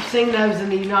me if you've seen those in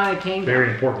the United Kingdom.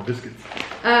 Very important biscuits.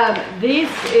 This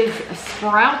is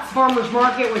Sprouts Farmers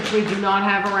Market, which we do not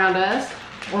have around us.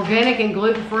 Organic and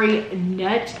gluten-free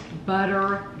nut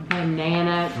butter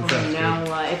banana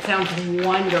granola. It sounds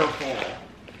wonderful.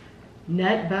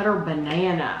 Nut butter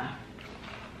banana.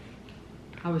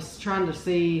 I was trying to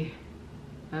see.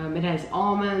 It has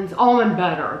almond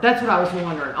butter. That's what I was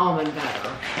wondering. Almond butter.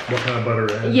 What kind of butter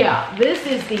it has? Yeah, this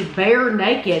is the Bare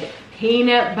Naked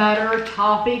Peanut Butter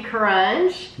Toffee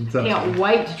Crunch. Can't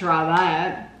wait to try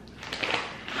that.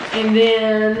 And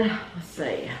then, let's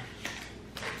see.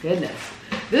 Goodness.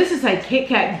 This is a Kit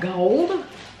Kat Gold.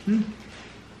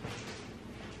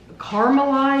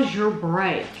 Caramelize your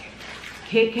break.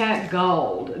 Kit Kat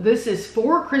Gold. This is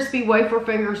 4 crispy wafer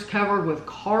fingers covered with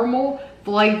caramel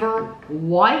flavor,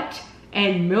 white,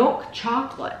 and milk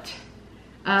chocolate.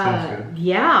 Sounds good.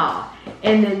 Yeah.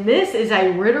 And then this is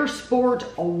a Ritter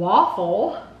Sport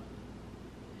waffle.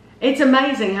 It's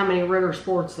amazing how many Ritter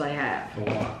Sports they have. A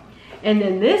lot. And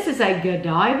then this is a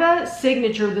Godiva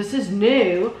Signature. This is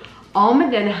new.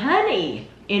 Almond and honey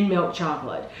in milk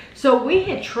chocolate. So we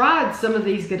had tried some of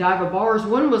these Godiva bars.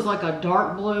 One was like a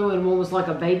dark blue and one was like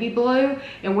a baby blue.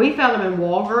 And we found them in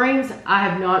Walgreens. I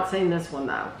have not seen this one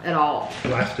though, at all.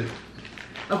 Plastic.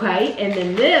 Okay, and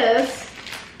then this,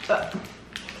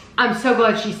 I'm so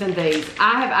glad she sent these.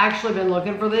 I have actually been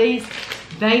looking for these.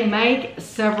 They make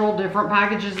several different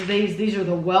packages of these. These are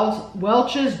the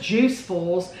Welch's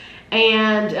Juicefuls.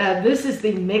 And this is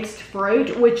the mixed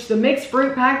fruit, which the mixed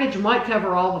fruit package might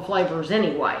cover all the flavors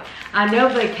anyway. I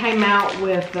know they came out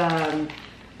with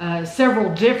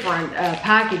several different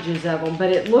packages of them, but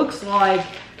it looks like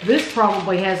this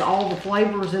probably has all the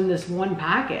flavors in this one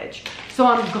package. So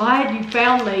I'm glad you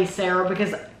found these, Sarah,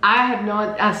 because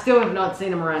I still have not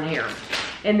seen them around here.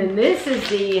 And then this is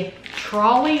the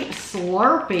Trolley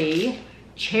Slurpee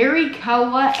Cherry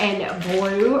Cola and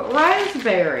Blue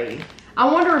Raspberry. I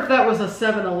wonder if that was a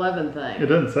 7-Eleven thing. It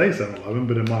doesn't say 7-Eleven,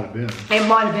 but it might have been. It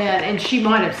might have been, and she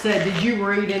might have said, did you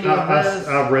read any of this?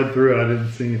 I read through it. I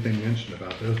didn't see anything mentioned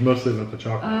about it. It was mostly about the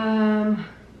chocolate.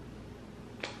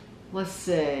 Let's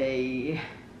see.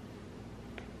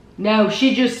 No,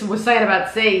 she just was saying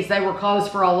about C's. They were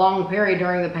closed for a long period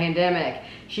during the pandemic.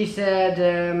 She said,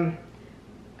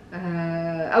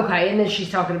 okay, and then she's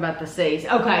talking about the C's.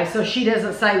 Okay, so she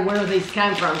doesn't say where these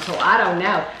came from, so I don't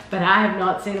know, but I have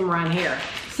not seen them around here.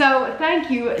 So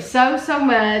thank you so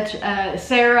much,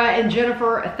 Sarah and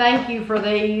Jennifer. Thank you for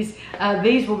these.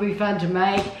 These will be fun to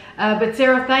make. But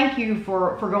Sarah, thank you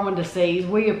for going to C's.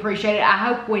 We appreciate it. I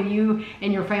hope when you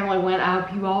and your family went, I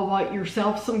hope you all bought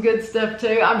yourself some good stuff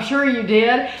too. I'm sure you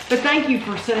did. But thank you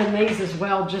for sending these as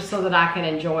well, just so that I can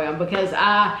enjoy them, because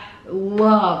I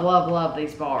love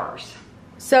these bars.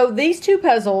 So these two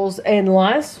puzzles in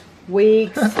last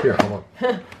week's... Here, hold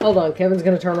on. Hold on, Kevin's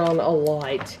going to turn on a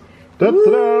light.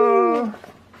 Da-da-da!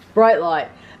 Bright light.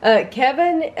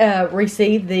 Kevin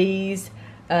received these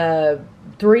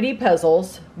 3D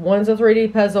puzzles. One's a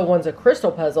 3D puzzle, one's a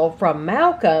crystal puzzle from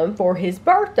Malcolm for his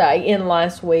birthday in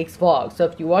last week's vlog. So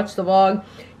if you watched the vlog,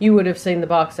 you would have seen the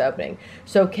box opening.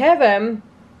 So Kevin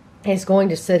is going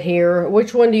to sit here.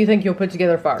 Which one do you think you'll put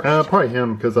together first? Probably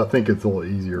him, because I think it's a little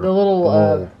easier. The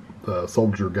little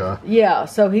soldier guy. Yeah,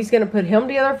 so he's going to put him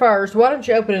together first. Why don't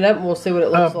you open it up and we'll see what it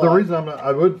looks like. The reason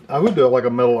I would do it like a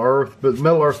Metal Earth, but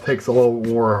Metal Earth takes a little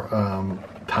more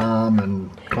time and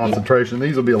concentration.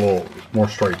 These will be a little more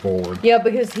straightforward. Yeah,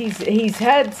 because he's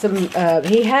had some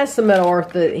he has some Metal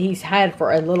Earth that he's had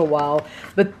for a little while,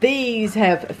 but these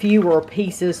have fewer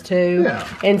pieces too. Yeah.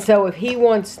 And so if he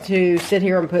wants to sit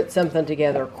here and put something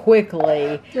together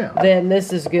quickly, then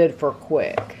this is good for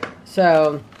quick.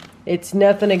 So it's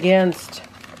nothing against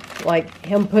like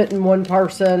him putting one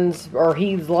person's, or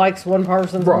he likes one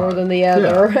person's more than the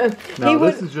other. Yeah. No,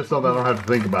 this is just something I don't have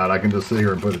to think about. I can just sit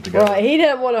here and put it together. Right, he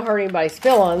doesn't want to hurt anybody's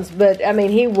feelings, but I mean,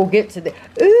 he will get to the.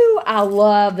 Ooh, I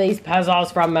love these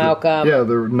puzzles from Malcolm. Yeah,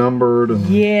 they're numbered. And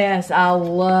yes, I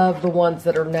love the ones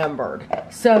that are numbered.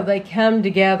 So they come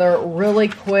together really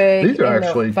quick. These are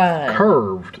actually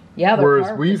curved. Yeah, whereas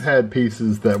curved. We've had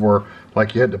pieces that were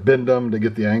like you had to bend them to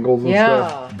get the angles and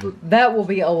stuff. Yeah, that will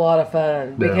be a lot of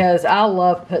fun because I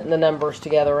love putting the numbers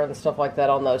together and stuff like that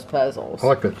on those puzzles. I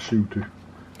like that shoe too.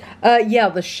 Yeah,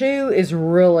 the shoe is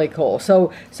really cool.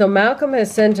 So Malcolm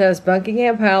has sent us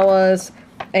Buckingham Palace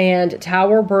and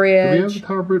Tower Bridge. Do we have a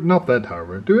Tower Bridge? Not that Tower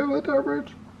Bridge. Do we have a Tower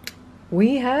Bridge?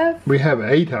 We have? We have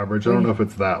a Tower Bridge. I don't know if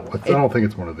it's that one. I don't think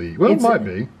it's one of these. Well, it might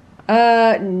be.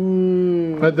 That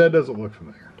doesn't look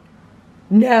familiar.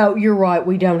 No, you're right.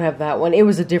 We don't have that one. It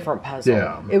was a different puzzle.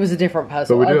 Yeah. It was a different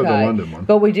puzzle. But we do have the London one.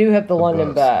 But we do have the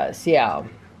London bus. Yeah.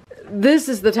 This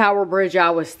is the Tower Bridge I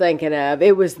was thinking of.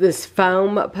 It was this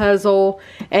foam puzzle,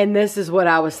 and this is what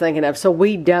I was thinking of. So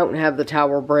we don't have the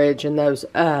Tower Bridge and those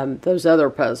other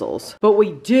puzzles. But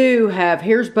we do have,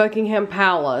 here's Buckingham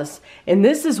Palace, and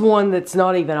this is one that's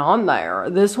not even on there.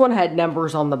 This one had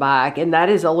numbers on the back, and that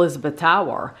is Elizabeth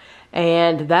Tower.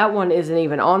 And that one isn't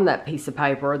even on that piece of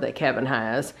paper that Kevin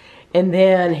has. And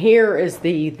then here is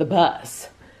the bus,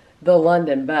 the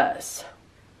London bus.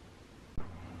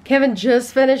 Kevin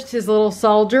just finished his little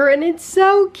soldier, and it's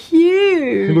so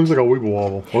cute. He looks like a weeble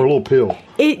wobble or a little pill.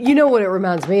 You know what it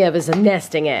reminds me of is a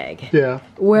nesting egg. Yeah.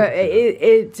 Where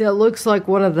it looks like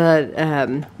one of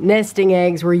the nesting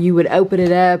eggs where you would open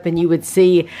it up and you would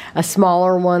see a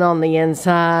smaller one on the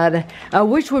inside,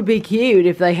 which would be cute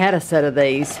if they had a set of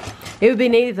these. It would be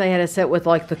neat if they had a set with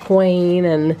like the queen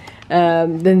and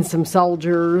then some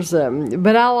soldiers.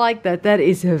 But I like that. That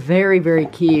is very, very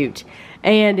cute.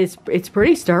 And it's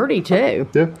pretty sturdy too.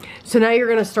 Yeah. So now you're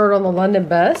going to start on the London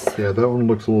bus? Yeah, that one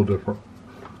looks a little different.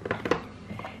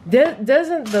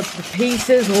 Doesn't the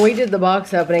pieces, when we did the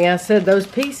box opening, I said those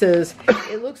pieces,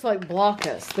 it looks like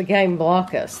Blockus, the game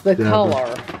Blockus, the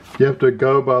color. You have to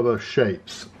go by the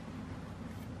shapes.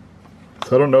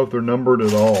 So I don't know if they're numbered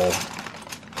at all.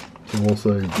 So we'll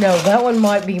see. No, that one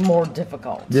might be more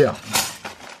difficult. Yeah.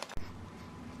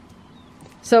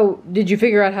 So, did you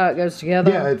figure out how it goes together?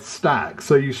 Yeah, it's stacked.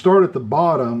 So you start at the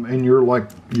bottom and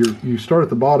you start at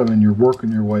the bottom and you're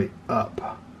working your way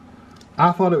up.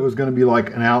 I thought it was going to be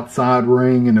like an outside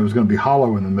ring and it was going to be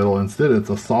hollow in the middle. Instead, it's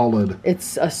a solid.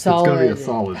 It's a solid. It's going to be a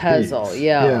solid puzzle. Piece.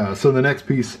 Yeah. Yeah. So the next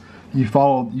piece, you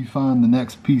find the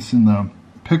next piece in the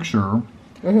picture,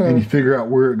 and you figure out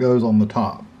where it goes on the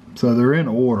top. So they're in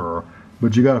order,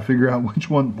 but you got to figure out which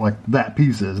one, like that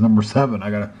piece is number 7. I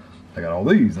got all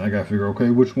these, and I got to figure, okay,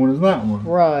 which one is that one?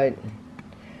 Right.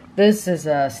 This is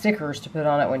stickers to put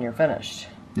on it when you're finished.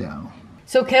 Yeah.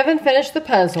 So Kevin finished the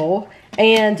puzzle,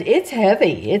 and it's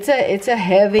heavy. It's a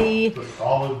heavy.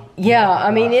 Solid. Yeah,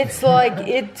 I mean it's like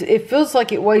it feels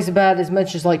like it weighs about as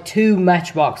much as like 2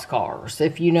 Matchbox cars,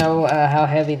 if you know how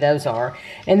heavy those are.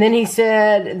 And then he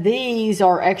said these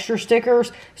are extra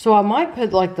stickers, so I might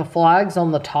put like the flags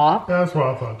on the top. That's what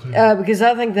I thought too. Because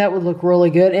I think that would look really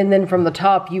good, and then from the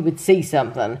top you would see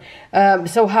something.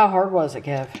 So how hard was it,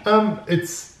 Kev?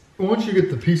 It's. Once you get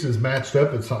the pieces matched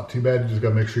up, it's not too bad. You just got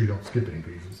to make sure you don't skip any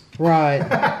pieces.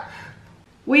 Right.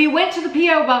 We went to the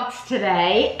P.O. box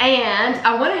today, and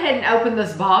I went ahead and opened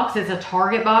this box. It's a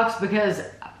Target box because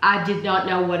I did not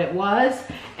know what it was.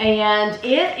 And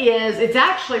it's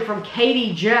actually from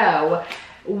Katie Jo.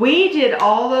 We did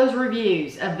all those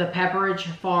reviews of the Pepperidge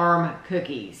Farm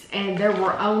cookies, and there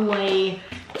were only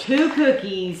 2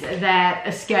 cookies that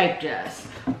escaped us.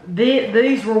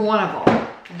 These were one of them.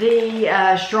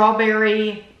 The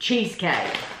strawberry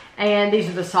cheesecake, and these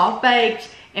are the soft baked,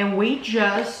 and we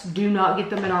just do not get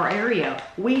them in our area.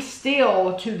 We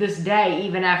still, to this day,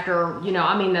 even after,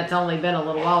 I mean, that's only been a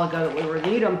little while ago that we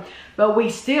reviewed them, but we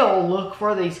still look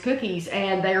for these cookies,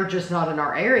 and they're just not in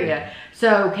our area.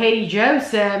 So Katie Jo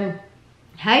said,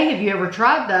 hey, have you ever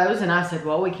tried those? And I said,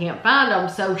 well, we can't find them.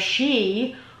 So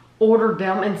she ordered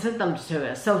them and sent them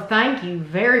to us. So thank you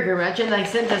very, very much. And they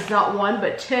sent us not one,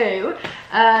 but two.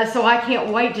 So I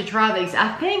can't wait to try these.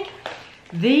 I think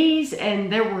these,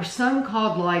 and there were some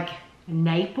called like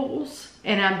Naples.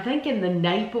 And I'm thinking the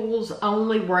Naples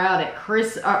only were out at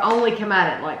only come out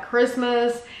at like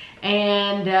Christmas.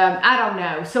 And I don't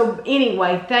know. So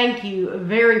anyway, thank you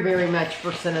very, very much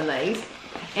for sending these.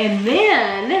 And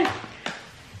then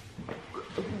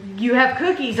you have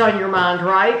cookies on your mind,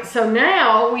 right? So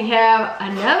now we have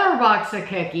another box of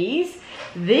cookies.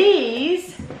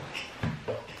 These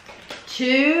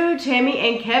to Tammy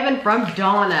and Kevin from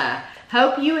Donna.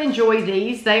 Hope you enjoy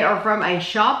these. They are from a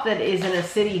shop that is in a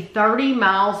city 30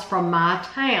 miles from my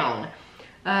town.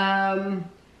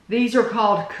 These are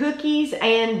called Cookies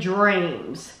and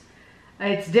Dreams.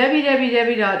 It's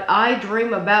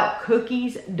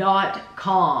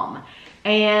www.idreamaboutcookies.com.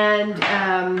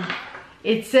 And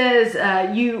it says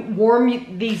you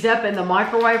warm these up in the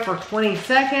microwave for 20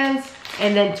 seconds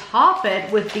and then top it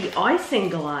with the icing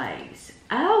glaze.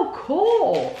 Oh,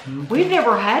 cool. We've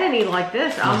never had any like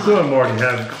this. Some of them already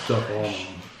have stuff on them.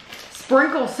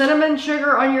 Sprinkle cinnamon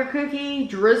sugar on your cookie.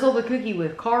 Drizzle the cookie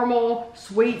with caramel.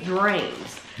 Sweet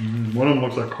dreams. One of them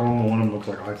looks like caramel, one of them looks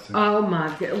like icing. Oh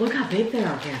my god, look how big they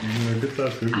are, Kevin. Good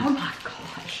size cookies. Oh my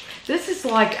gosh. This is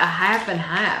like a half and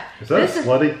half. Is that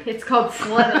slutty? It's called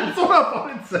slutty. That's what I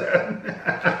thought it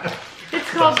said.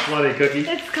 It's called slutty cookie.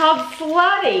 It's called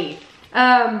slutty.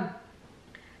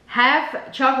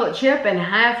 Half chocolate chip and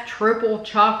half triple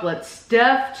chocolate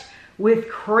stuffed with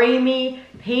creamy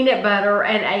peanut butter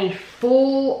and a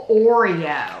full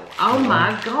Oreo. Oh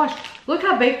my gosh. Look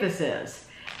how big this is.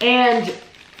 And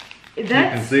you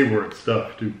can see where it's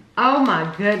stuffed too. Oh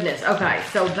my goodness. Okay,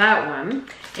 so that one.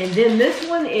 And then this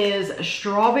one is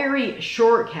strawberry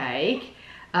shortcake,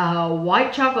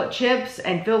 white chocolate chips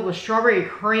and filled with strawberry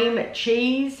cream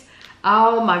cheese.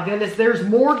 Oh my goodness, there's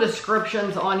more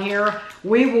descriptions on here.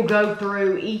 We will go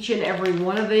through each and every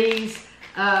one of these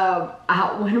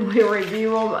when we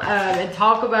review them and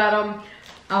talk about them.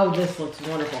 Oh, this looks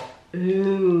wonderful.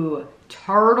 Ooh,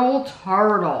 turtle.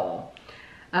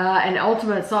 An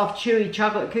ultimate soft, chewy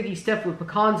chocolate cookie stuffed with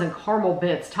pecans and caramel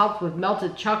bits, topped with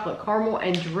melted chocolate caramel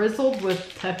and drizzled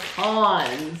with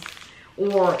pecans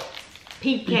or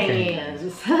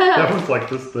pecans. That one's like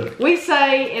this thick. We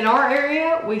say, in our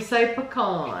area, we say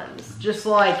pecans, just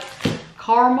like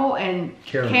caramel and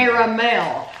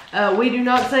caramel. We do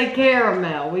not say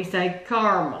caramel, we say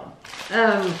caramel.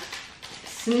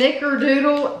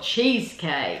 Snickerdoodle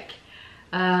cheesecake,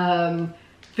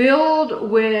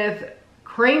 filled with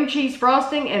cream cheese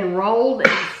frosting and rolled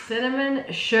in cinnamon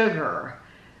sugar.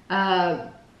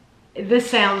 This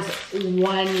sounds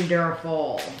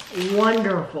wonderful.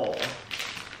 Wonderful.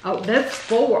 Oh, that's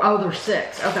 4. Oh, there's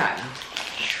 6. Okay.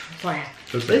 Sorry.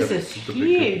 This is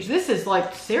huge. This is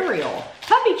like cereal.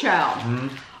 Puppy Chow.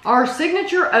 Our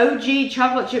signature OG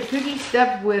chocolate chip cookie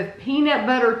stuffed with peanut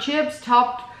butter chips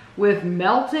topped with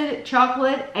melted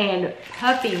chocolate and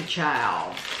Puppy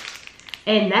Chow.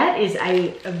 And that is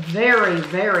a very,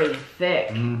 very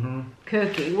thick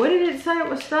cookie. What did it say it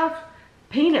was stuffed?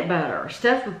 Peanut butter.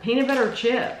 Stuffed with peanut butter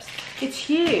chips. It's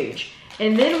huge.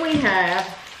 And then we have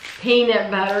peanut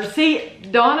butter. See,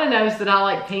 Donna knows that I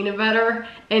like peanut butter.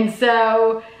 And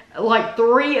so, like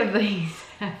 3 of these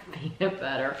have peanut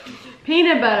butter.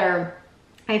 Peanut butter.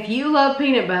 If you love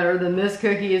peanut butter, then this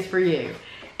cookie is for you.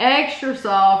 Extra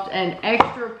soft and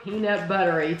extra peanut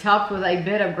buttery, topped with a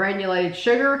bit of granulated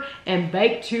sugar and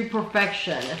baked to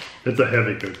perfection. It's a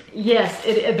heavy cookie. Yes,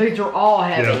 these are all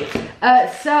heavy.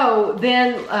 Yeah. So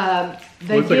then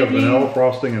they looks like a vanilla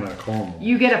frosting and a caramel.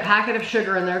 You get a packet of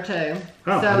sugar in there too.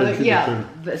 Oh, so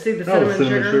see the cinnamon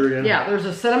sugar? Yeah, there's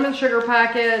a cinnamon sugar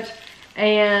packet,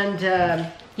 and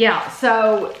yeah.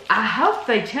 So I hope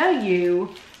they tell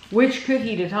you which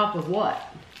cookie to top with what.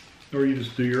 Or you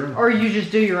just do your own. Or you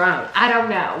just do your own. I don't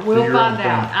know. We'll find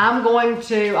out. I'll go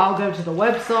to the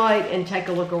website and take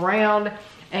a look around,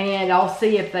 and I'll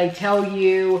see if they tell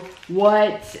you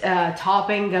what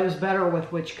topping goes better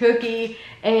with which cookie.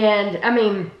 And I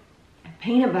mean,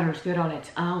 peanut butter's good on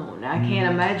its own. I can't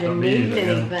imagine needing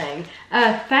anything.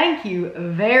 Thank you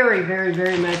very, very,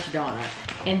 very much, Donna.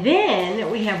 And then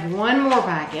we have one more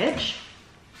package.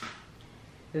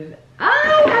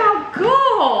 Oh, how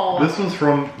cool! This one's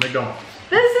from McDonald's.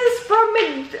 This is from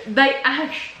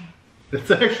It's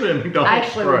actually a McDonald's.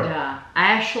 Ashley would die.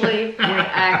 Ashley would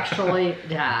actually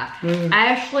die.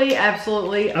 Ashley,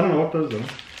 absolutely. I don't know what those are.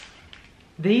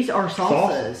 These are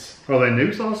sauces. Are they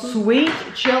new sauces? Sweet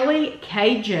chili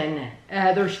Cajun.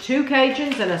 There's 2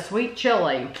 Cajuns and a sweet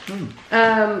chili.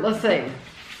 Let's see.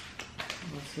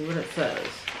 Let's see what it says.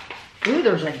 Ooh,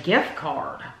 there's a gift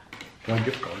card. Like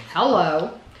gift cards.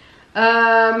 Hello.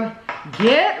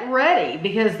 Get ready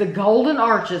because the golden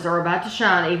arches are about to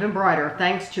shine even brighter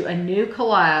thanks to a new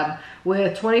collab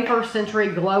with 21st century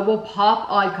global pop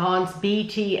icons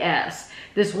BTS.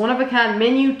 This one-of-a-kind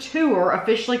menu tour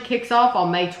officially kicks off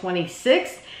on May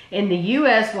 26th in the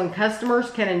U.S. when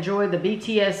customers can enjoy the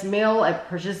BTS meal at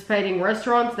participating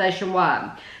restaurants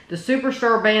nationwide. The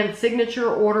superstar band's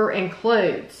signature order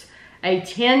includes a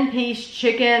 10-piece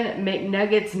chicken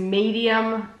McNuggets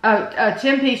medium,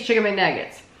 10-piece chicken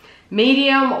McNuggets,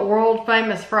 medium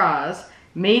world-famous fries,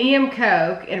 medium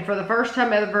Coke, and for the first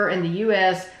time ever in the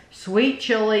U.S., sweet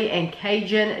chili and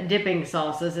Cajun dipping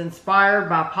sauces inspired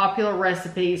by popular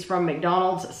recipes from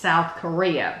McDonald's South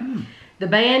Korea. The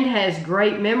band has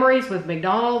great memories with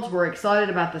McDonald's. We're excited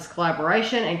about this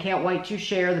collaboration and can't wait to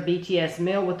share the BTS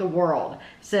meal with the world,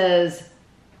 says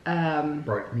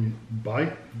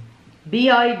Bite? Big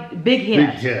Hit. Big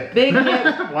Hit. Big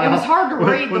Hit. Wow. It was hard to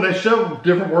read. When they show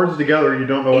different words together, you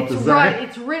don't know what to say. Right.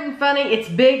 It's written funny. It's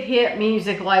Big Hit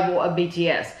music label of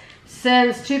BTS.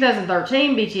 Since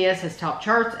 2013, BTS has topped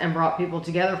charts and brought people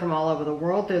together from all over the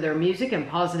world through their music and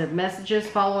positive messages.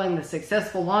 Following the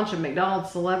successful launch of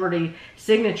McDonald's Celebrity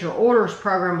Signature Orders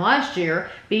program last year,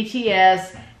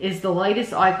 BTS is the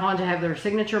latest icon to have their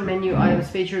signature menu items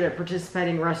featured at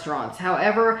participating restaurants.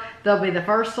 However, they'll be the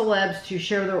first celebs to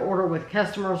share their order with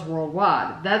customers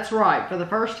worldwide. That's right. For the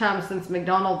first time since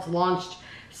McDonald's launched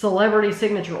Celebrity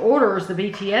Signature Orders, the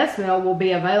BTS meal will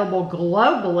be available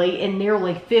globally in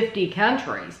nearly 50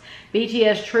 countries.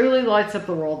 BTS truly lights up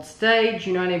the world stage,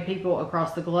 uniting people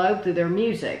across the globe through their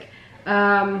music. You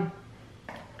know,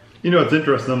 it's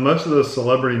interesting. Most of those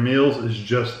celebrity meals is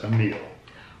just a meal.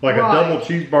 Like a double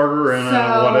cheeseburger and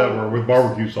whatever with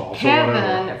barbecue sauce Kevin,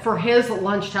 or whatever. for his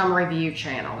lunchtime review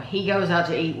channel, he goes out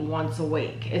to eat once a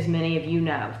week, as many of you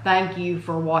know. Thank you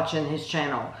for watching his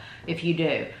channel, if you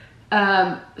do.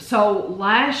 So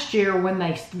last year when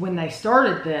they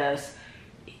started this,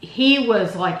 he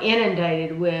was like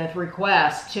inundated with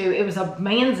requests to, it was a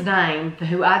man's name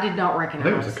who I did not recognize.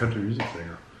 I think it was a country music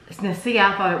singer. Now, see,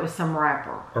 I thought it was some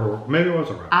rapper. Or maybe it was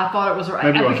a rapper. I thought it was a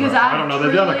rapper. Maybe it was because a rapper. I don't know.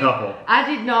 They've done a couple.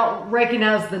 I did not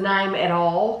recognize the name at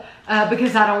all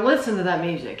because I don't listen to that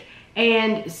music.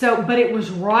 And so, but it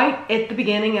was right at the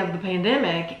beginning of the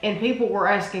pandemic and people were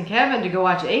asking Kevin to go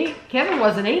out to eat. Kevin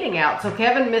wasn't eating out, so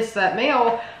Kevin missed that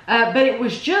meal. But it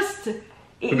was just,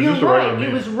 you're right,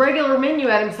 it was regular menu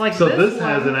items like so this. So this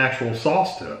has an actual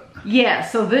sauce to it. Yeah,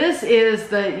 so this is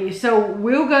so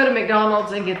we'll go to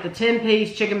McDonald's and get the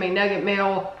 10-piece chicken McNugget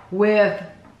meal with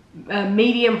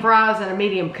medium fries and a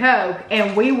medium Coke,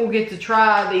 and we will get to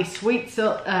try the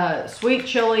sweet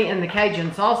chili and the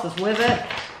Cajun sauces with it.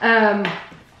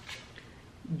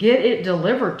 Get it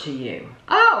delivered to you.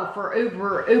 Oh, for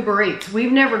Uber Eats.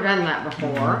 We've never done that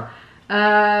before.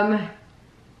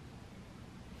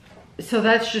 So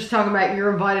that's just talking about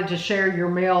you're invited to share your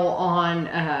meal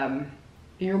on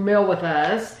your meal with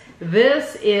us.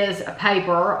 This is a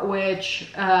paper,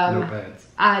 which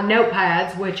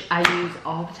notepads, which I use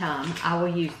all the time. I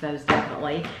will use those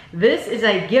definitely. This is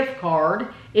a gift card.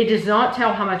 It does not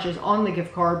tell how much is on the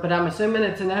gift card, but I'm assuming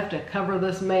it's enough to cover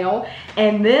this meal.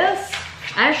 And this,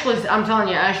 Ashley's, I'm telling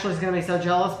you, Ashley's gonna be so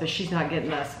jealous, but she's not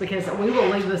getting this because we will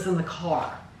leave this in the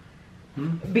car.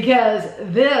 Because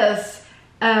this,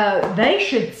 they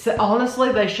should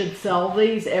sell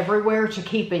these everywhere to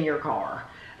keep in your car.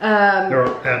 They're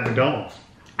at McDonald's.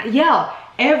 Yeah,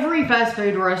 every fast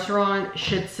food restaurant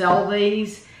should sell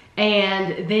these,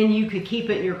 and then you could keep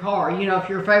it in your car. You know, if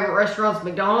your favorite restaurant's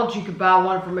McDonald's, you could buy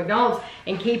one from McDonald's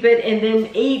and keep it, and then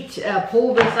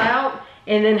pull this out,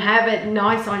 and then have it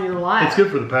nice on your lap. It's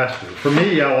good for the passenger. For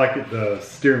me, I like it the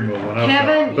steering wheel one.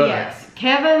 Kevin, yes.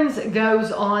 Kevin's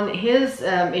goes on, his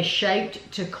is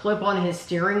shaped to clip on his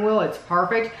steering wheel. It's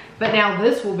perfect. But now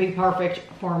this will be perfect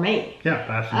for me. Yeah,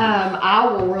 passenger. I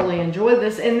will really enjoy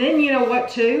this. And then you know what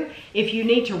too? If you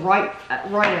need to write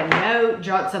a note,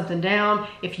 jot something down.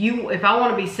 If I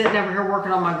want to be sitting over here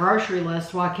working on my grocery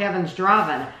list while Kevin's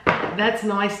driving, that's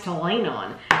nice to lean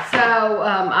on. So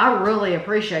I really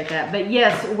appreciate that. But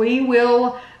yes, we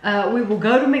will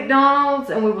go to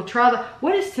McDonald's and we will try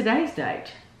what is today's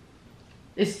date?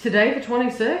 Is today the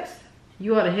 26th?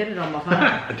 You ought to hit it on my phone.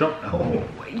 I don't know.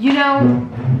 You know,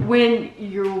 when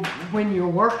you're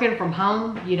working from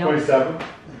home, you know. 27.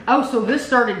 Oh, so this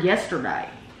started yesterday.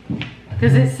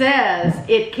 Because it says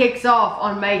it kicks off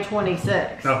on May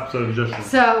 26th. Oh, so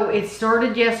just. So it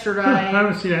started yesterday. I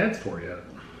haven't seen ads for it yet.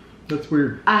 That's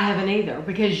weird. I haven't either,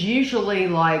 because usually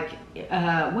like,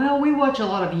 well, we watch a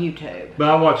lot of YouTube. But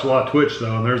I watch a lot of Twitch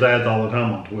though, and there's ads all the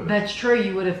time on Twitch. That's true.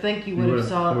 You would have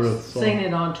seen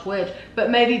it on Twitch, but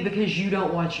maybe because you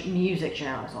don't watch music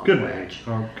channels on Twitch.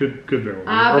 Could very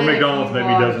well. Or McDonald's maybe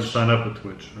doesn't sign up with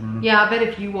Twitch. I don't know. Yeah, I bet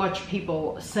if you watch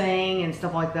people sing and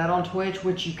stuff like that on Twitch,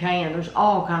 which you can, there's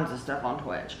all kinds of stuff on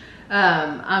Twitch.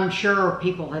 I'm sure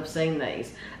people have seen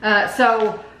these.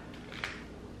 So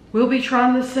we'll be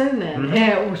trying this soon then.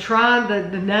 We're trying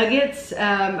the nuggets.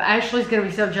 Ashley's going to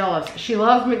be so jealous. She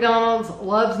loves McDonald's,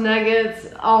 loves nuggets,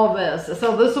 all of this.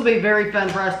 So this will be very fun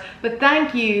for us. But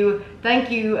thank you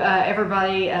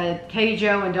everybody. Katie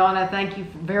Jo and Donna, thank you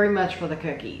very much for the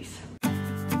cookies.